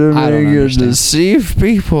castle? Swimming I don't in the understand. sea of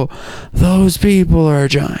people. Those people are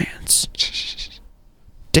giants.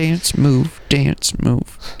 Dance, move, dance,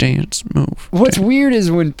 move, dance, move. What's weird is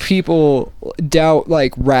when people doubt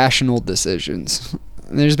like rational decisions.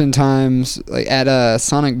 There's been times like at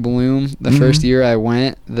Sonic Bloom, the first year I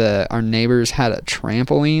went, our neighbors had a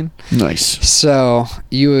trampoline. Nice. So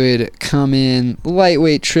you would come in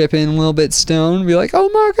lightweight tripping, a little bit stoned, be like, oh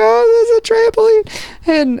my god, there's a trampoline.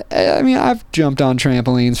 And I mean, I've jumped on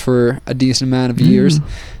trampolines for a decent amount of years.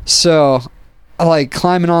 So like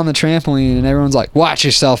climbing on the trampoline and everyone's like, watch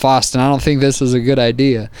yourself, Austin, I don't think this is a good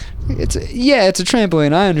idea. It's a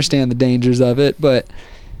trampoline, I understand the dangers of it, but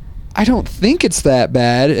I don't think it's that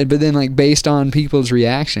bad. But then like based on people's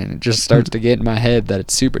reaction, it just starts to get in my head that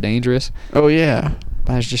it's super dangerous. Oh, yeah.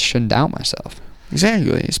 But I just shouldn't doubt myself.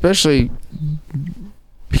 Exactly. Especially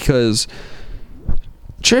because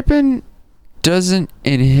tripping doesn't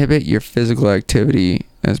inhibit your physical activity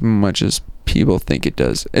as much as people think it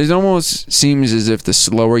does. It almost seems as if the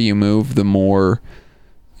slower you move, the more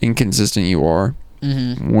inconsistent you are.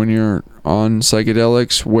 When you're on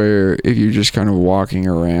psychedelics, where if you're just kind of walking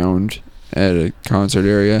around at a concert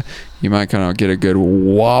area, you might kind of get a good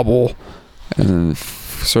wobble and then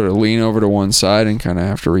sort of lean over to one side and kind of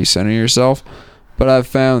have to recenter yourself. But I've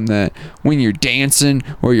found that when you're dancing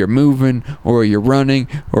or you're moving or you're running,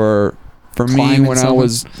 or for me when I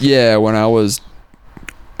was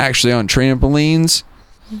actually on trampolines,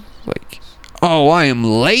 like, oh, I am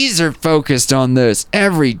laser focused on this.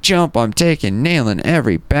 Every jump I'm taking, nailing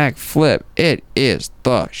every back flip. It is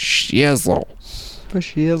the shizzle.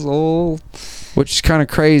 Which is kind of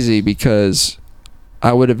crazy because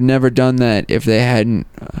I would have never done that if they hadn't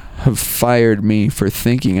have fired me for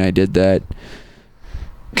thinking I did that.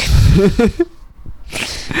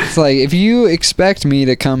 It's like, if you expect me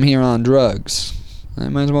to come here on drugs, I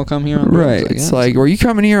might as well come here on drugs. Right. I It's guess. like, were you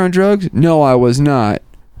coming here on drugs? No, I was not.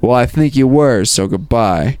 Well, I think you were, so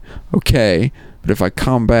goodbye. Okay, but if I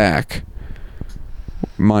come back,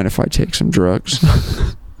 mind if I take some drugs?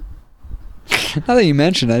 Now that you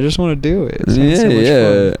mentioned it, I just want to do it. It sounds so much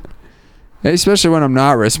fun. Especially when I'm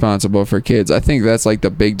not responsible for kids. I think that's like the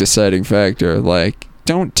big deciding factor. Like,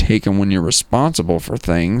 don't take them when you're responsible for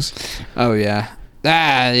things. Oh yeah.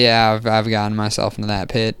 Yeah. I've gotten myself into that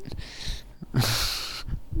pit.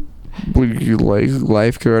 Would you like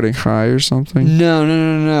lifeguarding high or something?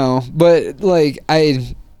 No. But like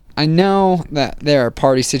I know that there are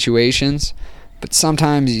party situations, but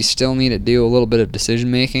sometimes you still need to do a little bit of decision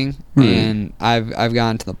making. And I've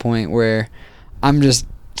gotten to the point where I'm just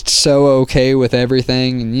so okay with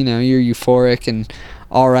everything, and you know, you're euphoric and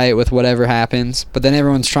all right with whatever happens, but then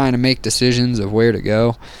everyone's trying to make decisions of where to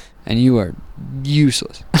go, and you are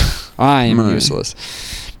useless. I am useless.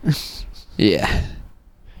 Yeah.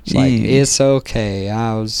 It's like, Yeah. it's okay.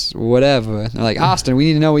 I was whatever. They're like, Austin, we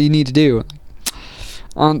need to know what you need to do.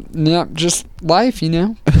 Yep, just life, you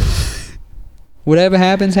know. Whatever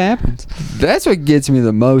happens, happens. That's what gets me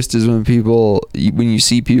the most is when you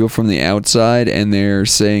see people from the outside and they're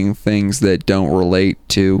saying things that don't relate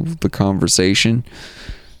to the conversation.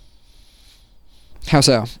 How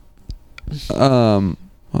so?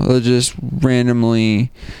 They'll just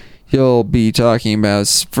randomly, you'll be talking about,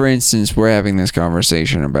 for instance, we're having this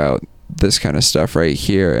conversation about this kind of stuff right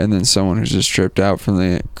here, and then someone who's just tripped out from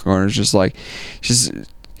the corner is just like,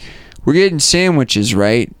 we're getting sandwiches,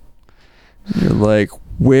 right? You're like,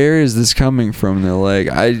 where is this coming from? They're like,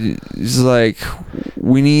 it's like,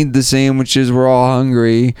 we need the sandwiches, we're all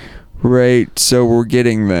hungry, right? So we're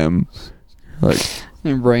getting them. Like,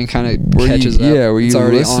 Your brain kind of catches up. Yeah, were It's you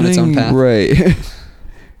already listening? on its own path. Right.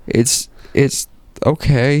 It's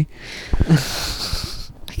okay.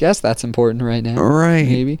 I guess that's important right now. Right.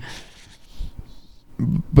 Maybe.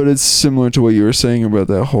 But it's similar to what you were saying about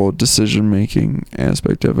that whole decision-making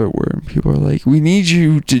aspect of it, where people are like, we need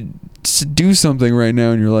you to do something right now,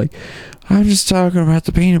 and you're like, I'm just talking about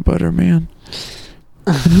the peanut butter, man.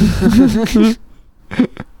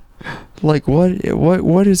 Like,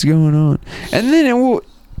 what is going on? And then it will,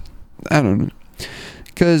 I don't know,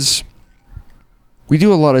 because we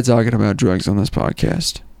do a lot of talking about drugs on this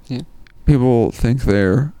podcast. Yeah. People think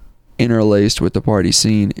they're interlaced with the party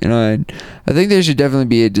scene, and I think there should definitely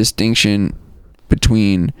be a distinction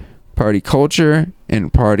between party culture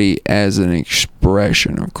and party as an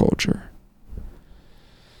expression of culture.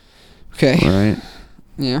 Okay. Right?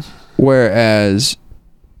 Yeah. Whereas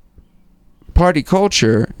party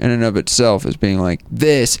culture in and of itself is being like,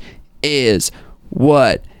 this is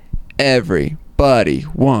what everybody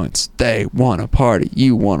wants. They want to party.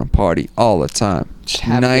 You want to party all the time. Just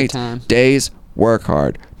have a good Nights, time. days, work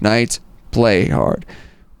hard. Nights, play hard.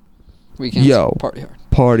 Weekends, Yo. party hard.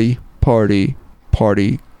 Party, party,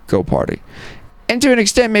 party, go party. And to an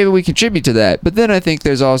extent, maybe we contribute to that. But then I think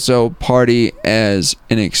there's also party as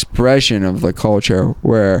an expression of the culture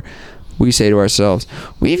where we say to ourselves,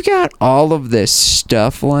 we've got all of this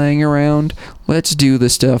stuff laying around. Let's do the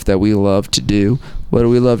stuff that we love to do. What do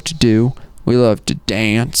we love to do? We love to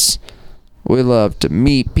dance. We love to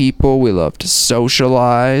meet people. We love to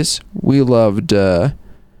socialize. We love to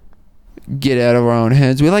get out of our own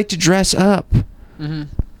heads. We like to dress up.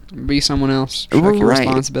 Mm-hmm. Be someone else. Check your Right.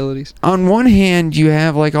 responsibilities. On one hand, you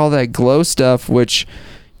have like all that glow stuff, which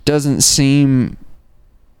doesn't seem,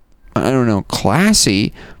 I don't know,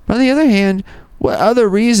 classy. But on the other hand, what other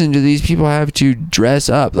reason do these people have to dress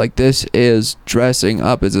up? Like, this is dressing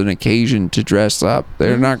up as an occasion to dress up.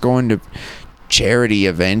 They're Mhm. not going to charity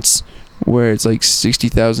events where it's like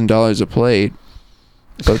 $60,000 a plate,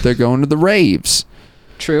 but they're going to the raves.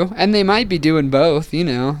 True, and they might be doing both. You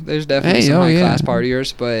know, there's definitely Hey, some oh, high yeah. class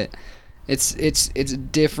partiers, but it's a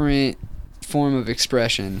different form of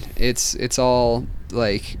expression. It's all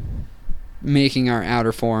like making our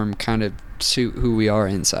outer form kind of suit who we are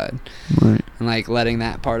inside, Right. and like letting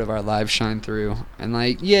that part of our lives shine through. And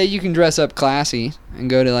like, yeah, you can dress up classy and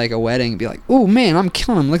go to like a wedding and be like, oh man, I'm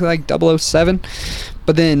killing him, look like 007,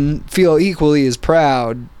 but then feel equally as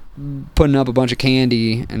proud putting up a bunch of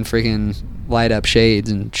candy and freaking light up shades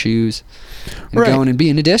and shoes and Right. going and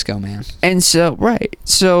being a disco man. And so, right.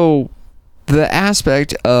 So, the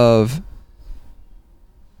aspect of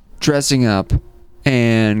dressing up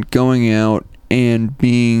and going out and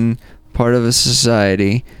being part of a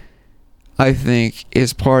society, I think,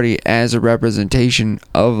 is party as a representation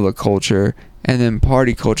of the culture. And then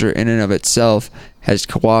party culture in and of itself has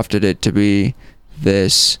co-opted it to be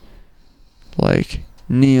this, like,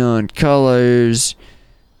 neon colors,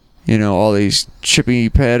 you know, all these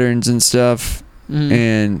trippy patterns and stuff,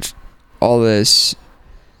 and all this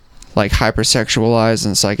like hypersexualized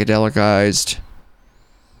and psychedelicized.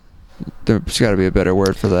 There's got to be a better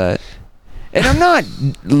word for that. And I'm not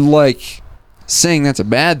like saying that's a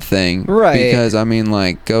bad thing, Right. Because I mean,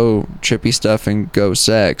 like, go trippy stuff and go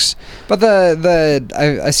sex. But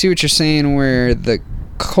I see what you're saying, where the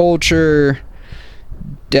culture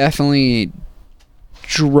definitely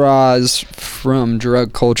draws from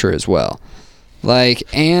drug culture as well, like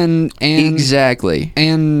and Exactly.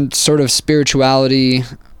 and sort of spirituality,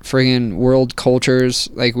 friggin' world cultures.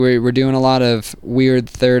 Like we're doing a lot of weird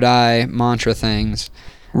third eye mantra things,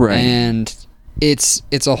 Right. and it's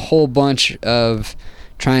a whole bunch of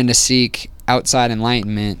trying to seek outside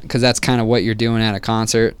enlightenment, because that's kind of what you're doing at a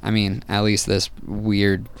concert. I mean, at least this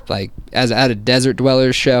weird, like, as at a Desert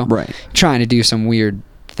Dwellers show, Right. trying to do some weird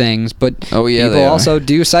things, but Oh, yeah, people they are. also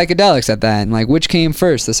do psychedelics at that. And like, which came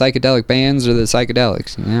first, the psychedelic bands or the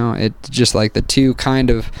psychedelics? You know, it's just like the two kind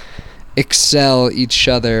of excel each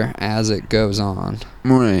other as it goes on.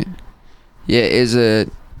 Right. Yeah,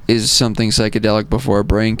 is something psychedelic before a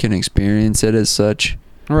brain can experience it as such?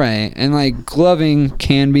 Right, and like gloving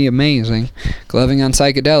can be amazing. Gloving on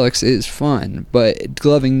psychedelics is fun, but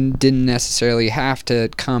gloving didn't necessarily have to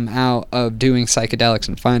come out of doing psychedelics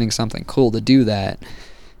and finding something cool to do that.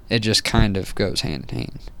 It just kind of goes hand in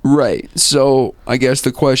hand. Right. So I guess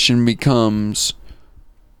the question becomes,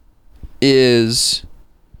 is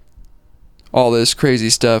all this crazy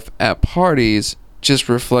stuff at parties just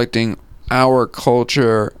reflecting our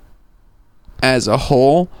culture as a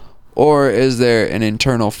whole, or is there an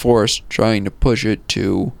internal force trying to push it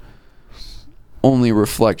to only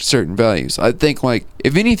reflect certain values? I think, like,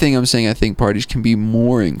 if anything, I'm saying I think parties can be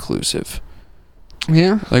more inclusive.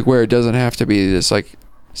 Yeah. Like, where it doesn't have to be this, like,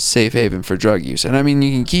 safe haven for drug use. And I mean,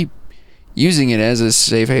 you can keep using it as a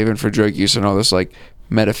safe haven for drug use and all this, like,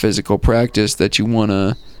 metaphysical practice that you want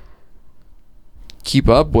to keep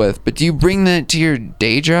up with. But do you bring that to your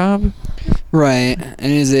day job? Right.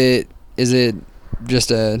 And is it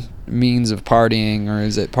just a means of partying, or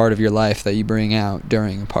is it part of your life that you bring out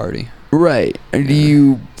during a party? Right. And do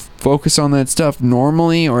you focus on that stuff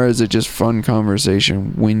normally, or is it just fun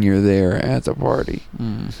conversation when you're there at the party?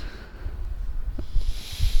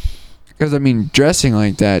 Because, I mean, dressing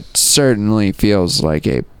like that certainly feels like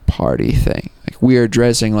a party thing. Like, we are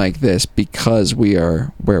dressing like this because we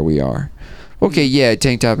are where we are. Okay, yeah,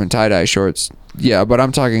 tank top and tie-dye shorts. Yeah, but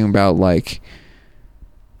I'm talking about, like,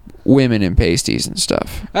 women in pasties and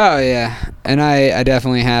stuff. Oh, yeah. And I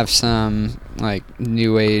definitely have some, like,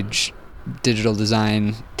 new age digital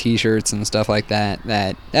design t-shirts and stuff like that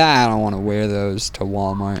I don't want to wear those to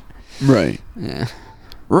Walmart. Right. Yeah.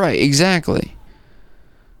 Right, exactly.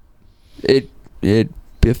 It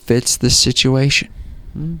befits the situation.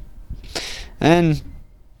 And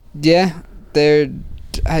yeah, and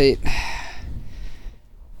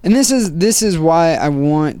this is why I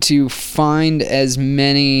want to find as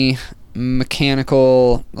many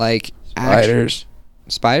mechanical, like, Spiders.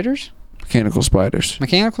 Spiders? Mechanical spiders.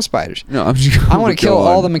 Mechanical spiders. No, I'm just I want to kill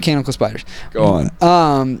all the mechanical spiders. Go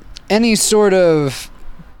on. Any sort of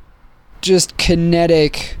just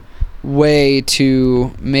kinetic way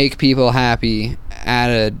to make people happy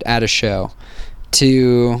at a show,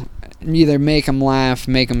 to either make them laugh,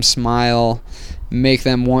 make them smile, make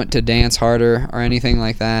them want to dance harder, or anything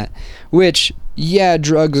like that. Which, yeah,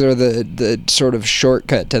 drugs are the sort of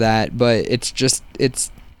shortcut to that, but it's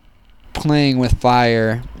playing with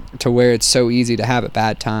fire to where it's so easy to have a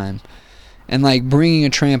bad time. And like bringing a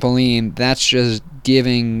trampoline, that's just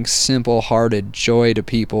giving simple-hearted joy to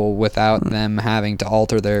people without them having to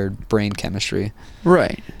alter their brain chemistry.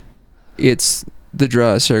 Right. It's the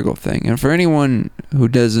draw a circle thing. And for anyone who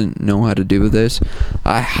doesn't know how to do this,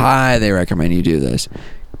 I highly recommend you do this.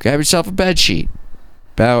 Grab yourself a bed sheet,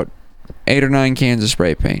 about 8 or 9 cans of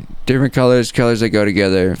spray paint, different colors that go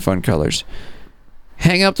together, fun colors.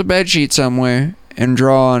 Hang up the bed sheet somewhere and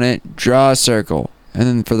draw on it, draw a circle. And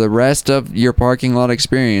then for the rest of your parking lot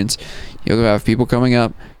experience, you'll have people coming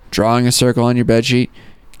up, drawing a circle on your bed sheet,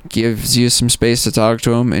 gives you some space to talk to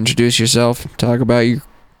them, introduce yourself, talk about your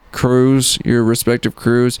crews, your respective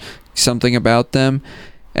crews, something about them.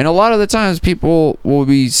 And a lot of the times people will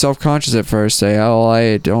be self-conscious at first, say, oh,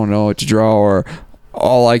 I don't know what to draw, or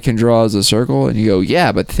all I can draw is a circle. And you go,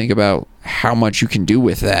 yeah, but think about how much you can do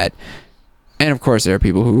with that. And of course there are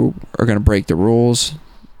people who are going to break the rules.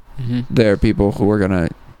 There are people who are going to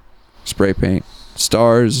spray paint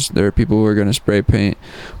stars. There are people who are going to spray paint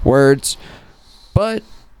words. But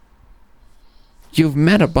you've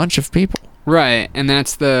met a bunch of people. Right, and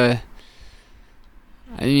that's I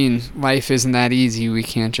mean, life isn't that easy. We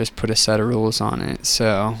can't just put a set of rules on it.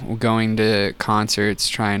 So going to concerts,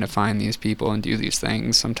 trying to find these people and do these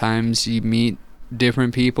things. Sometimes you meet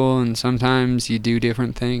different people and sometimes you do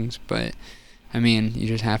different things. But, I mean, you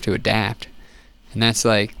just have to adapt. And that's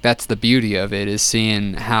the beauty of it, is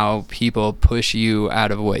seeing how people push you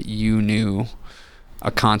out of what you knew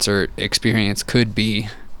a concert experience could be.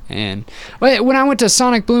 And when I went to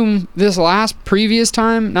Sonic Bloom this previous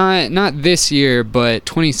time, not this year, but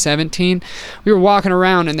 2017, we were walking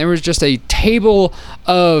around and there was just a table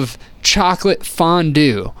of chocolate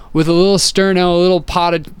fondue with a little sterno, a little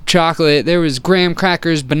pot of chocolate. There was graham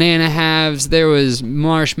crackers, banana halves, there was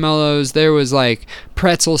marshmallows, there was like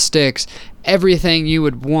pretzel sticks, everything you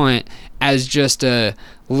would want as just a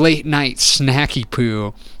late night snacky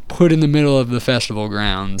poo put in the middle of the festival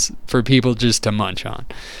grounds for people just to munch on.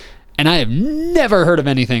 And I have never heard of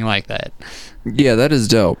anything like that. Yeah, that is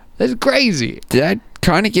dope. That's crazy. That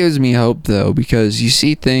kind of gives me hope, though, because you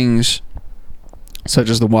see things such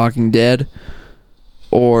as The Walking Dead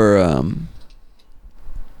or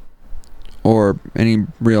any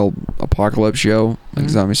real apocalypse show, like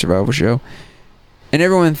zombie survival show, and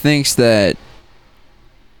everyone thinks that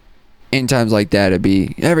in times like that it'd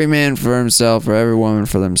be every man for himself or every woman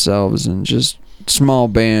for themselves, and just small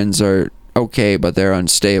bands are okay, but they're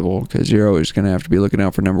unstable because you're always going to have to be looking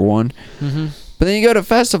out for number one. But then you go to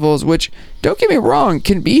festivals, which, don't get me wrong,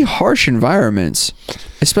 can be harsh environments,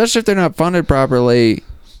 especially if they're not funded properly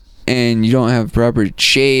and you don't have proper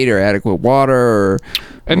shade or adequate water or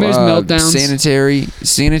And there's meltdowns.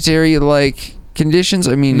 sanitary like conditions.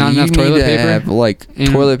 I mean, Not you enough need toilet to paper? have like Yeah.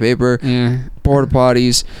 toilet paper, Yeah. porta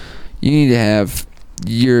potties. You need to have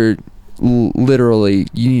your literally.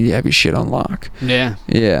 You need to have your shit on lock. Yeah.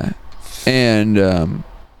 Yeah, and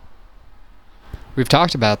We've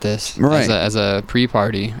talked about this Right. as a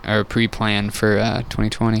pre-party or pre-plan for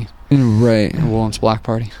 2020. right, Woolen's block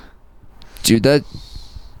party. dude, that.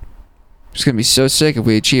 It's gonna be so sick if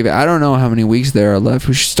we achieve it. I don't know how many weeks there are left.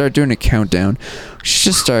 We should start doing a countdown. We should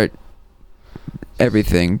just start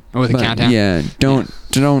everything. Oh, with a But, countdown? Yeah,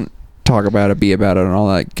 don't talk about it, be about it, and all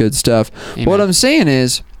that good stuff. Amen. What I'm saying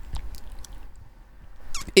is,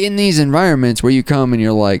 in these environments where you come and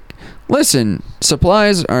you're like, listen,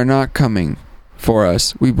 supplies are not coming for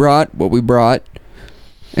us. We brought what we brought,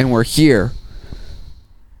 and we're here.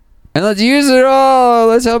 And let's use it all.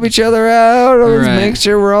 Let's help each other out. Let's Right. make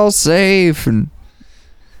sure we're all safe. And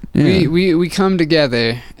yeah. We come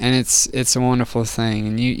together, and it's a wonderful thing.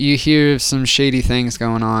 And you hear some shady things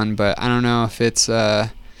going on, but I don't know if it's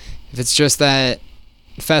just that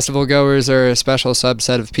festival goers are a special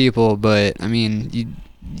subset of people. But I mean,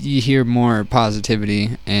 you hear more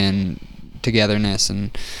positivity and togetherness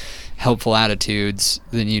and helpful attitudes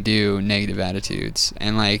than you do negative attitudes.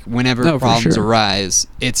 And like whenever Oh, for problems sure. arise,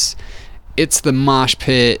 it's the mosh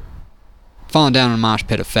pit, falling down in a mosh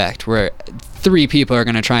pit effect, where 3 people are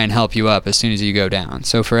going to try and help you up as soon as you go down.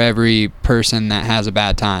 So for every person that has a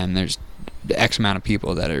bad time, there's X amount of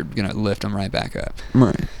people that are going to lift them right back up,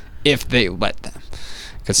 Right. if they let them.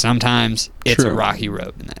 Because sometimes it's a True. rocky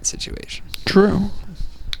road in that situation. True.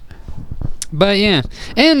 But yeah,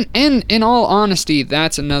 and in all honesty,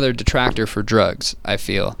 that's another detractor for drugs, I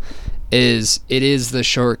feel. It is the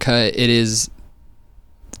shortcut. It is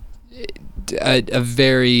a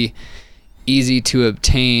very easy to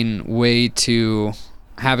obtain way to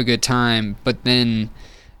have a good time, but then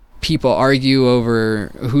people argue over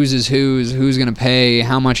who's going to pay,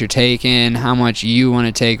 how much you're taking, how much you want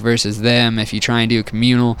to take versus them. If you try and do a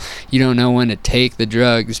communal, you don't know when to take the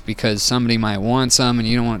drugs because somebody might want some and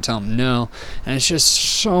you don't want to tell them no. And it's just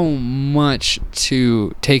so much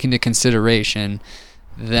to take into consideration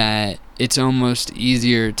that it's almost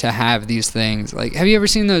easier to have these things. Like, have you ever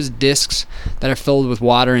seen those discs that are filled with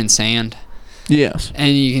water and sand? Yes.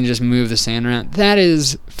 And you can just move the sand around? That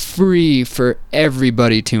is free for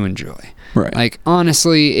everybody to enjoy. Right. Like,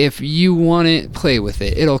 honestly, if you want it, play with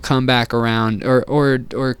it. It'll come back around.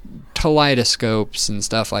 Or kaleidoscopes and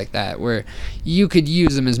stuff like that, where you could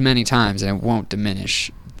use them as many times and it won't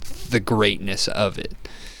diminish the greatness of it.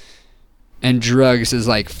 And drugs is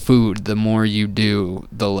like food. The more you do,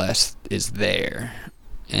 the less is there.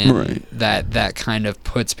 And Right. that kind of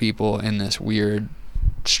puts people in this weird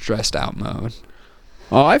stressed out mode.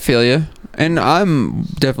 Oh, I feel you. And I'm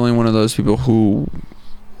definitely one of those people who,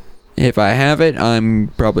 if I have it, I'm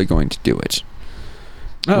probably going to do it.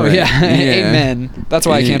 Oh Right. yeah. Yeah. Amen. That's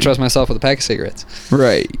why I Yeah. can't trust myself with a pack of cigarettes.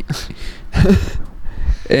 Right.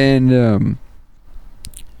 And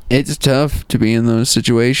it's tough to be in those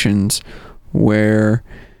situations where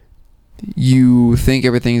you think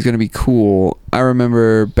everything's going to be cool. I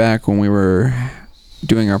remember back when we were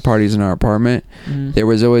doing our parties in our apartment, there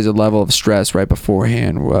was always a level of stress right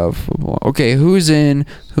beforehand of, okay, who's in,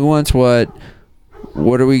 who wants what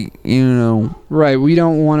are we, Right. We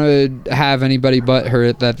don't want to have anybody but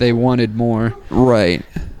hurt that they wanted more. right.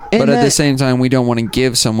 And But at the that- same time, we don't want to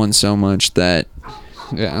give someone so much that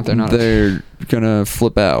Yeah, they're not. they're gonna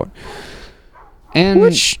flip out. And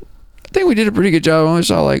Which I think we did a pretty good job. I only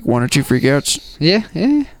saw like 1 or 2 freakouts. yeah.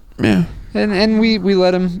 Yeah, And we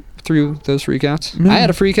let them through those freakouts. Yeah. I had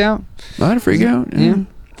a freak out. I had a freak out. Yeah.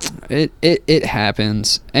 It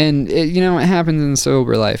happens, and it happens in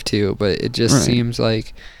sober life too. But it just Right. seems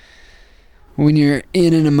like when you're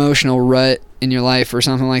in an emotional rut in your life or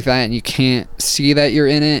something like that, and you can't see that you're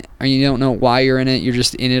in it, or you don't know why you're in it, you're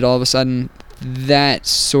just in it all of a sudden. That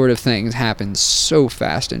sort of things happen so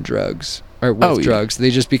fast in drugs or with Oh, yeah. drugs.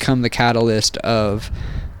 They just become the catalyst of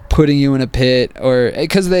putting you in a pit, or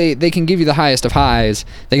because they can give you the highest of highs,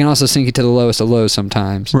 they can also sink you to the lowest of lows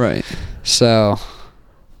sometimes. Right. So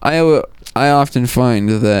I often find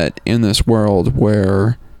that in this world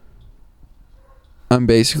where I'm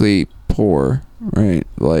basically poor, right,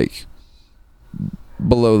 like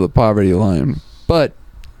below the poverty line, but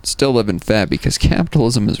still living fat because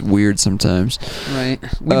capitalism is weird sometimes. right,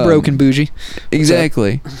 we broke and bougie.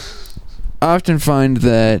 Exactly. I often find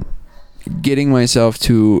that getting myself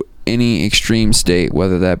to any extreme state,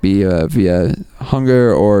 whether that be via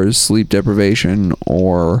hunger or sleep deprivation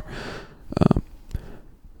or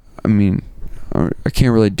I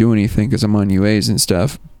can't really do anything because I'm on UAs and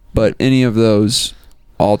stuff, but any of those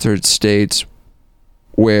altered states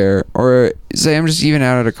where, or say I'm just even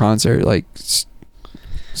out at a concert, like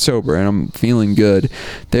sober, and I'm feeling good,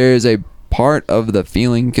 there is a part of the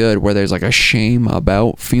feeling good where there's like a shame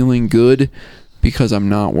about feeling good because I'm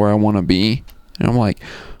not where I want to be. And I'm like,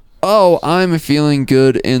 oh, I'm feeling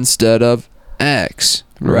good instead of X,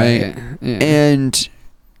 right? Yeah. And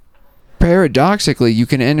paradoxically, you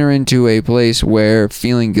can enter into a place where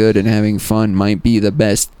feeling good and having fun might be the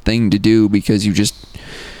best thing to do because you just,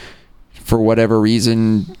 for whatever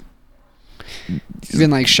reason, You've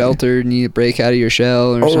been like sheltered and you break out of your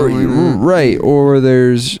shell or something like that. right, or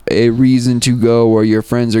there's a reason to go where your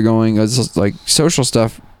friends are going. It's like social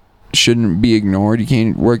stuff shouldn't be ignored. You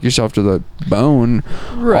can't work yourself to the bone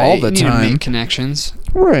all the You need to time. make connections.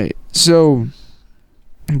 Right. So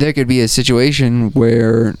there could be a situation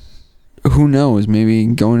where, who knows, maybe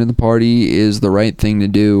going to the party is the right thing to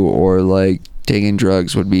do, or like taking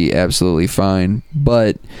drugs would be absolutely fine,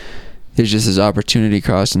 but there's just this opportunity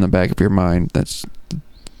cost in the back of your mind that's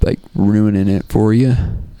like ruining it for you.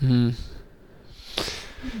 Mm-hmm.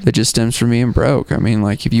 That just stems from being broke. I mean,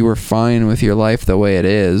 like, if you were fine with your life the way it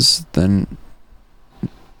is, then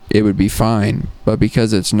it would be fine, but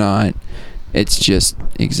because it's not, it's just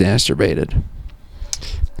exacerbated.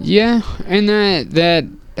 Yeah, and that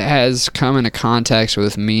has come into context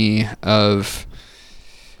with me of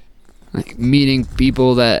like meeting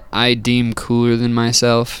people that I deem cooler than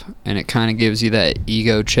myself, and it kind of gives you that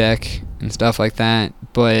ego check and stuff like that.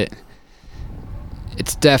 But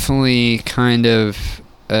it's definitely kind of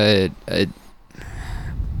a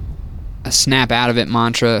snap out of it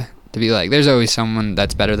mantra to be like, there's always someone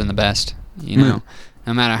that's better than the best, you know.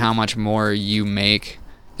 No matter how much more you make,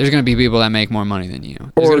 there's going to be people that make more money than you.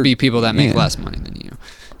 There's going to be people that make less money than you.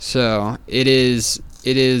 So it is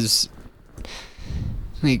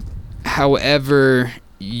like, however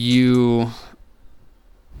you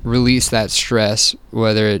release that stress,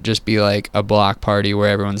 whether it just be like a block party where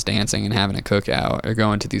everyone's dancing and having a cookout, or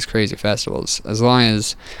going to these crazy festivals, as long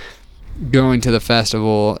as going to the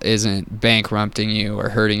festival isn't bankrupting you or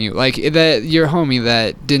hurting you, like that your homie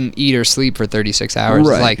that didn't eat or sleep for 36 hours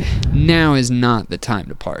is like, now is not the time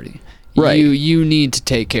to party. Right. You need to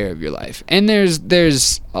take care of your life. And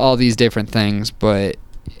there's all these different things, but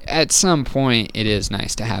at some point it is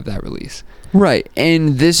nice to have that release. Right,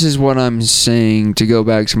 and this is what I'm saying, to go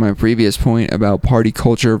back to my previous point about party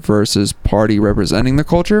culture versus party representing the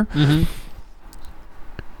culture. Mm-hmm.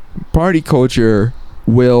 Party culture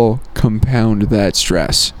will compound that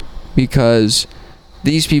stress because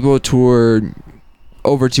these people tour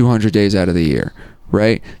over 200 days out of the year,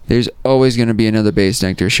 right? There's always going to be another Bass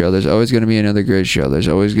Nectar show. There's always going to be another Grid show. There's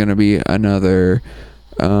always going to be another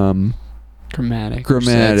Chromatic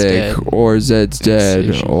or Zed's Dead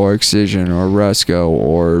Excision. or Excision or Rusco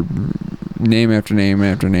or name after name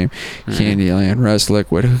after name. Candyland, Rust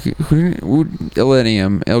Liquid,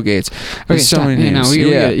 Illenium, Ill Gates. There's so many names. We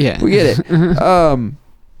get it, we get it.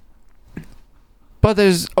 But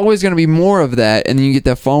there's always going to be more of that, and then you get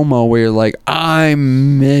that FOMO where you're like,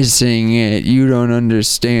 I'm missing it. You don't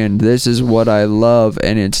understand. This is what I love,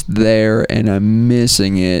 and it's there, and I'm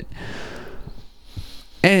missing it.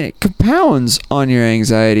 And it compounds on your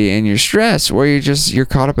anxiety and your stress, where you're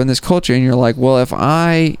caught up in this culture, and you're like, well, if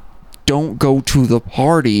I don't go to the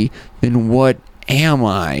party, then what am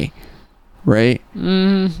I? Right?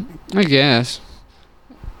 I guess.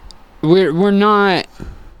 We're not.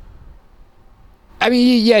 I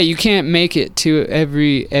mean, yeah, you can't make it to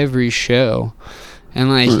every show,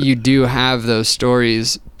 and like you do have those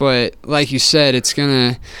stories, but like you said, it's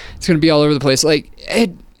gonna be all over the place. Like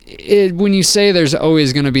when you say there's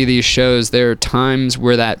always gonna be these shows, there are times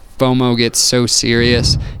where that FOMO gets so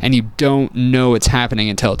serious, and you don't know it's happening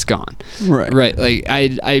until it's gone. Right. Right. Like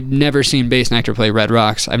I've never seen Bass Nectar play Red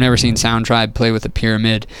Rocks. I've never seen Sound Tribe play with the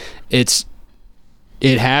Pyramid. It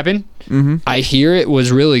happened. Mm-hmm. I hear it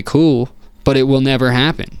was really cool, but it will never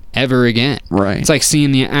happen ever again. Right. It's like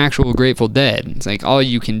seeing the actual Grateful Dead. It's like all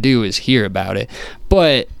you can do is hear about it.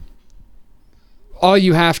 But all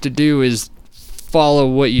you have to do is follow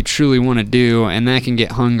what you truly want to do, and that can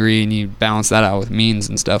get hungry, and you balance that out with means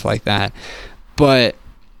and stuff like that. But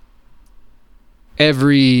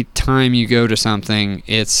every time you go to something,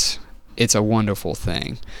 it's a wonderful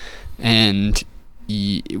thing, and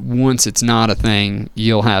once it's not a thing,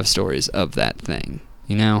 you'll have stories of that thing,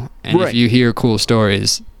 you know. And Right. if you hear cool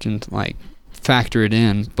stories, just like factor it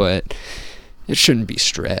in, but it shouldn't be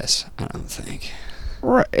stress, I don't think.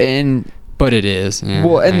 Right. And But it is. Yeah,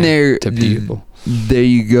 well, and there to people. There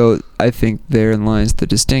you go. I think therein lies the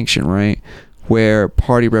distinction, right? Where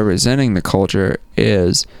party representing the culture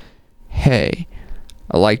is, hey,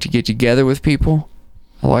 I like to get together with people.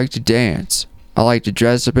 I like to dance. I like to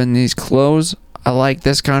dress up in these clothes. I like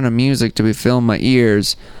this kind of music to be filling my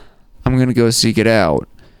ears. I'm going to go seek it out.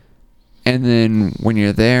 And then when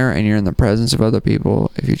you're there and you're in the presence of other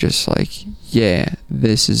people, if you're just like, yeah,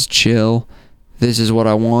 this is chill. This is what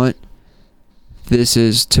I want. This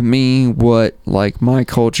is, to me, what, like, my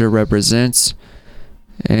culture represents.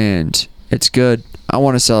 And it's good. I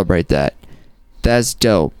want to celebrate that. That's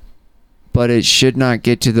dope. But it should not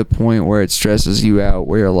get to the point where it stresses you out,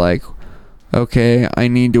 where you're like, okay, I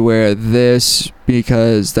need to wear this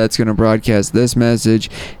because that's going to broadcast this message,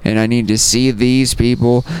 and I need to see these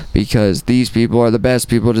people because these people are the best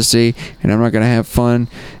people to see, and I'm not going to have fun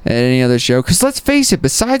at any other show. Because let's face it,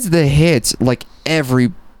 besides the hits, like,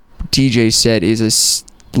 every DJ set is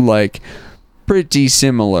like pretty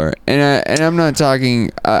similar, and I'm not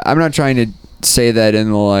talking, I'm not trying to say that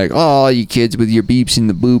in the like, oh, you kids with your beeps and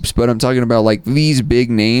the boops, but I'm talking about like these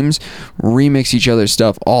big names remix each other's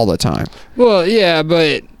stuff all the time. Well, yeah,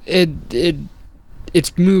 but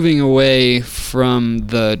it's moving away from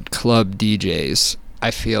the club DJs.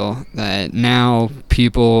 I feel that now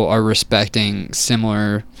people are respecting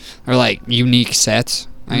similar or like unique sets,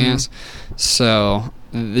 I guess. So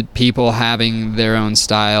the people having their own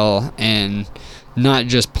style and not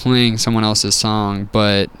just playing someone else's song,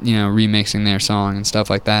 but, you know, remixing their song and stuff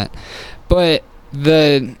like that. But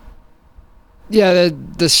the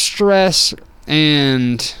stress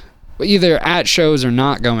and either at shows or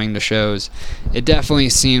not going to shows, it definitely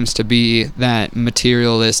seems to be that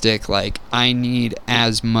materialistic, like, I need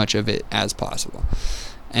as much of it as possible.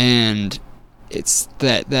 And it's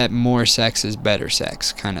that more sex is better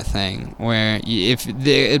sex kind of thing, where if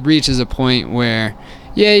it reaches a point where,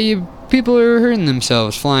 yeah, people are hurting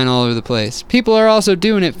themselves flying all over the place. People are also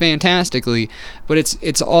doing it fantastically, but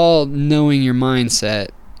it's all knowing your mindset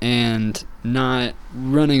and not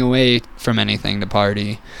running away from anything to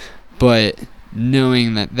party, but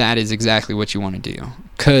knowing that is exactly what you want to do.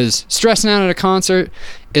 Because stressing out at a concert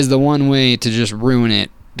is the one way to just ruin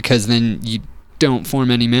it, because then you don't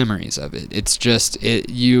form any memories of it. It's just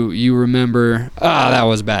you remember, that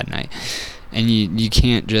was a bad night. And you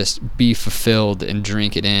can't just be fulfilled and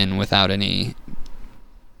drink it in without any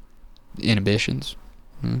inhibitions.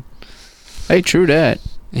 Hey, true that.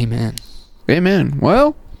 Amen. Amen.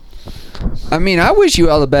 Well, I mean, I wish you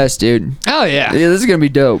all the best, dude. Oh, yeah. Yeah, this is going to be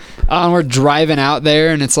dope. And we're driving out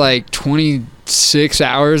there, and it's like 26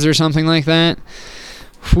 hours or something like that.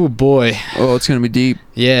 Oh, boy. Oh, it's going to be deep.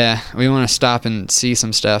 Yeah, we want to stop and see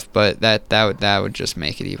some stuff, but that would just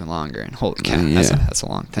make it even longer. And holy cow, Yeah. that's a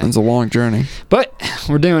long thing. It's a long journey. But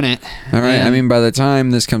we're doing it. All right. And- I mean, by the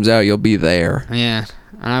time this comes out, you'll be there. Yeah,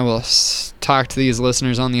 and I will talk to these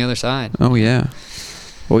listeners on the other side. Oh, yeah.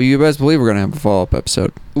 Well, you best believe we're going to have a follow-up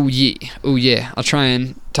episode. Ooh yeah. I'll try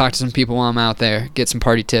and talk to some people while I'm out there, get some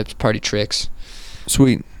party tips, party tricks.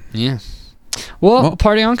 Sweet. Yeah. Well,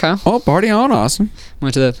 party on, Kyle. Oh, party on, Austin.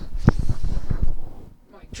 Went to the...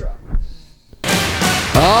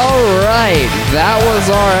 All right, that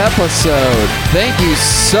was our episode. Thank you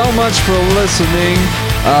so much for listening.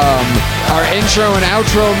 Our intro and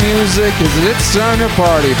outro music is It's Time to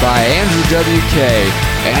Party by Andrew WK,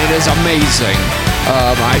 and it is amazing.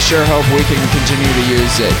 I sure hope we can continue to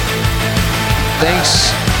use it.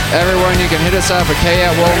 Thanks, everyone. You can hit us up at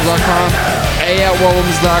k@willems.com,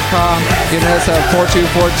 a@willems.com. You can hit us at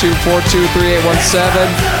 4242423817,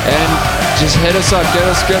 and just hit us up. Give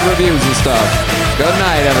us good reviews and stuff. Good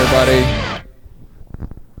night, everybody.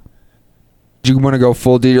 You want to go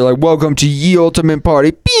full D? You're like, welcome to Ye Ultimate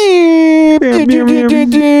Party.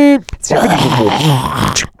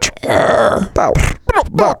 Bow.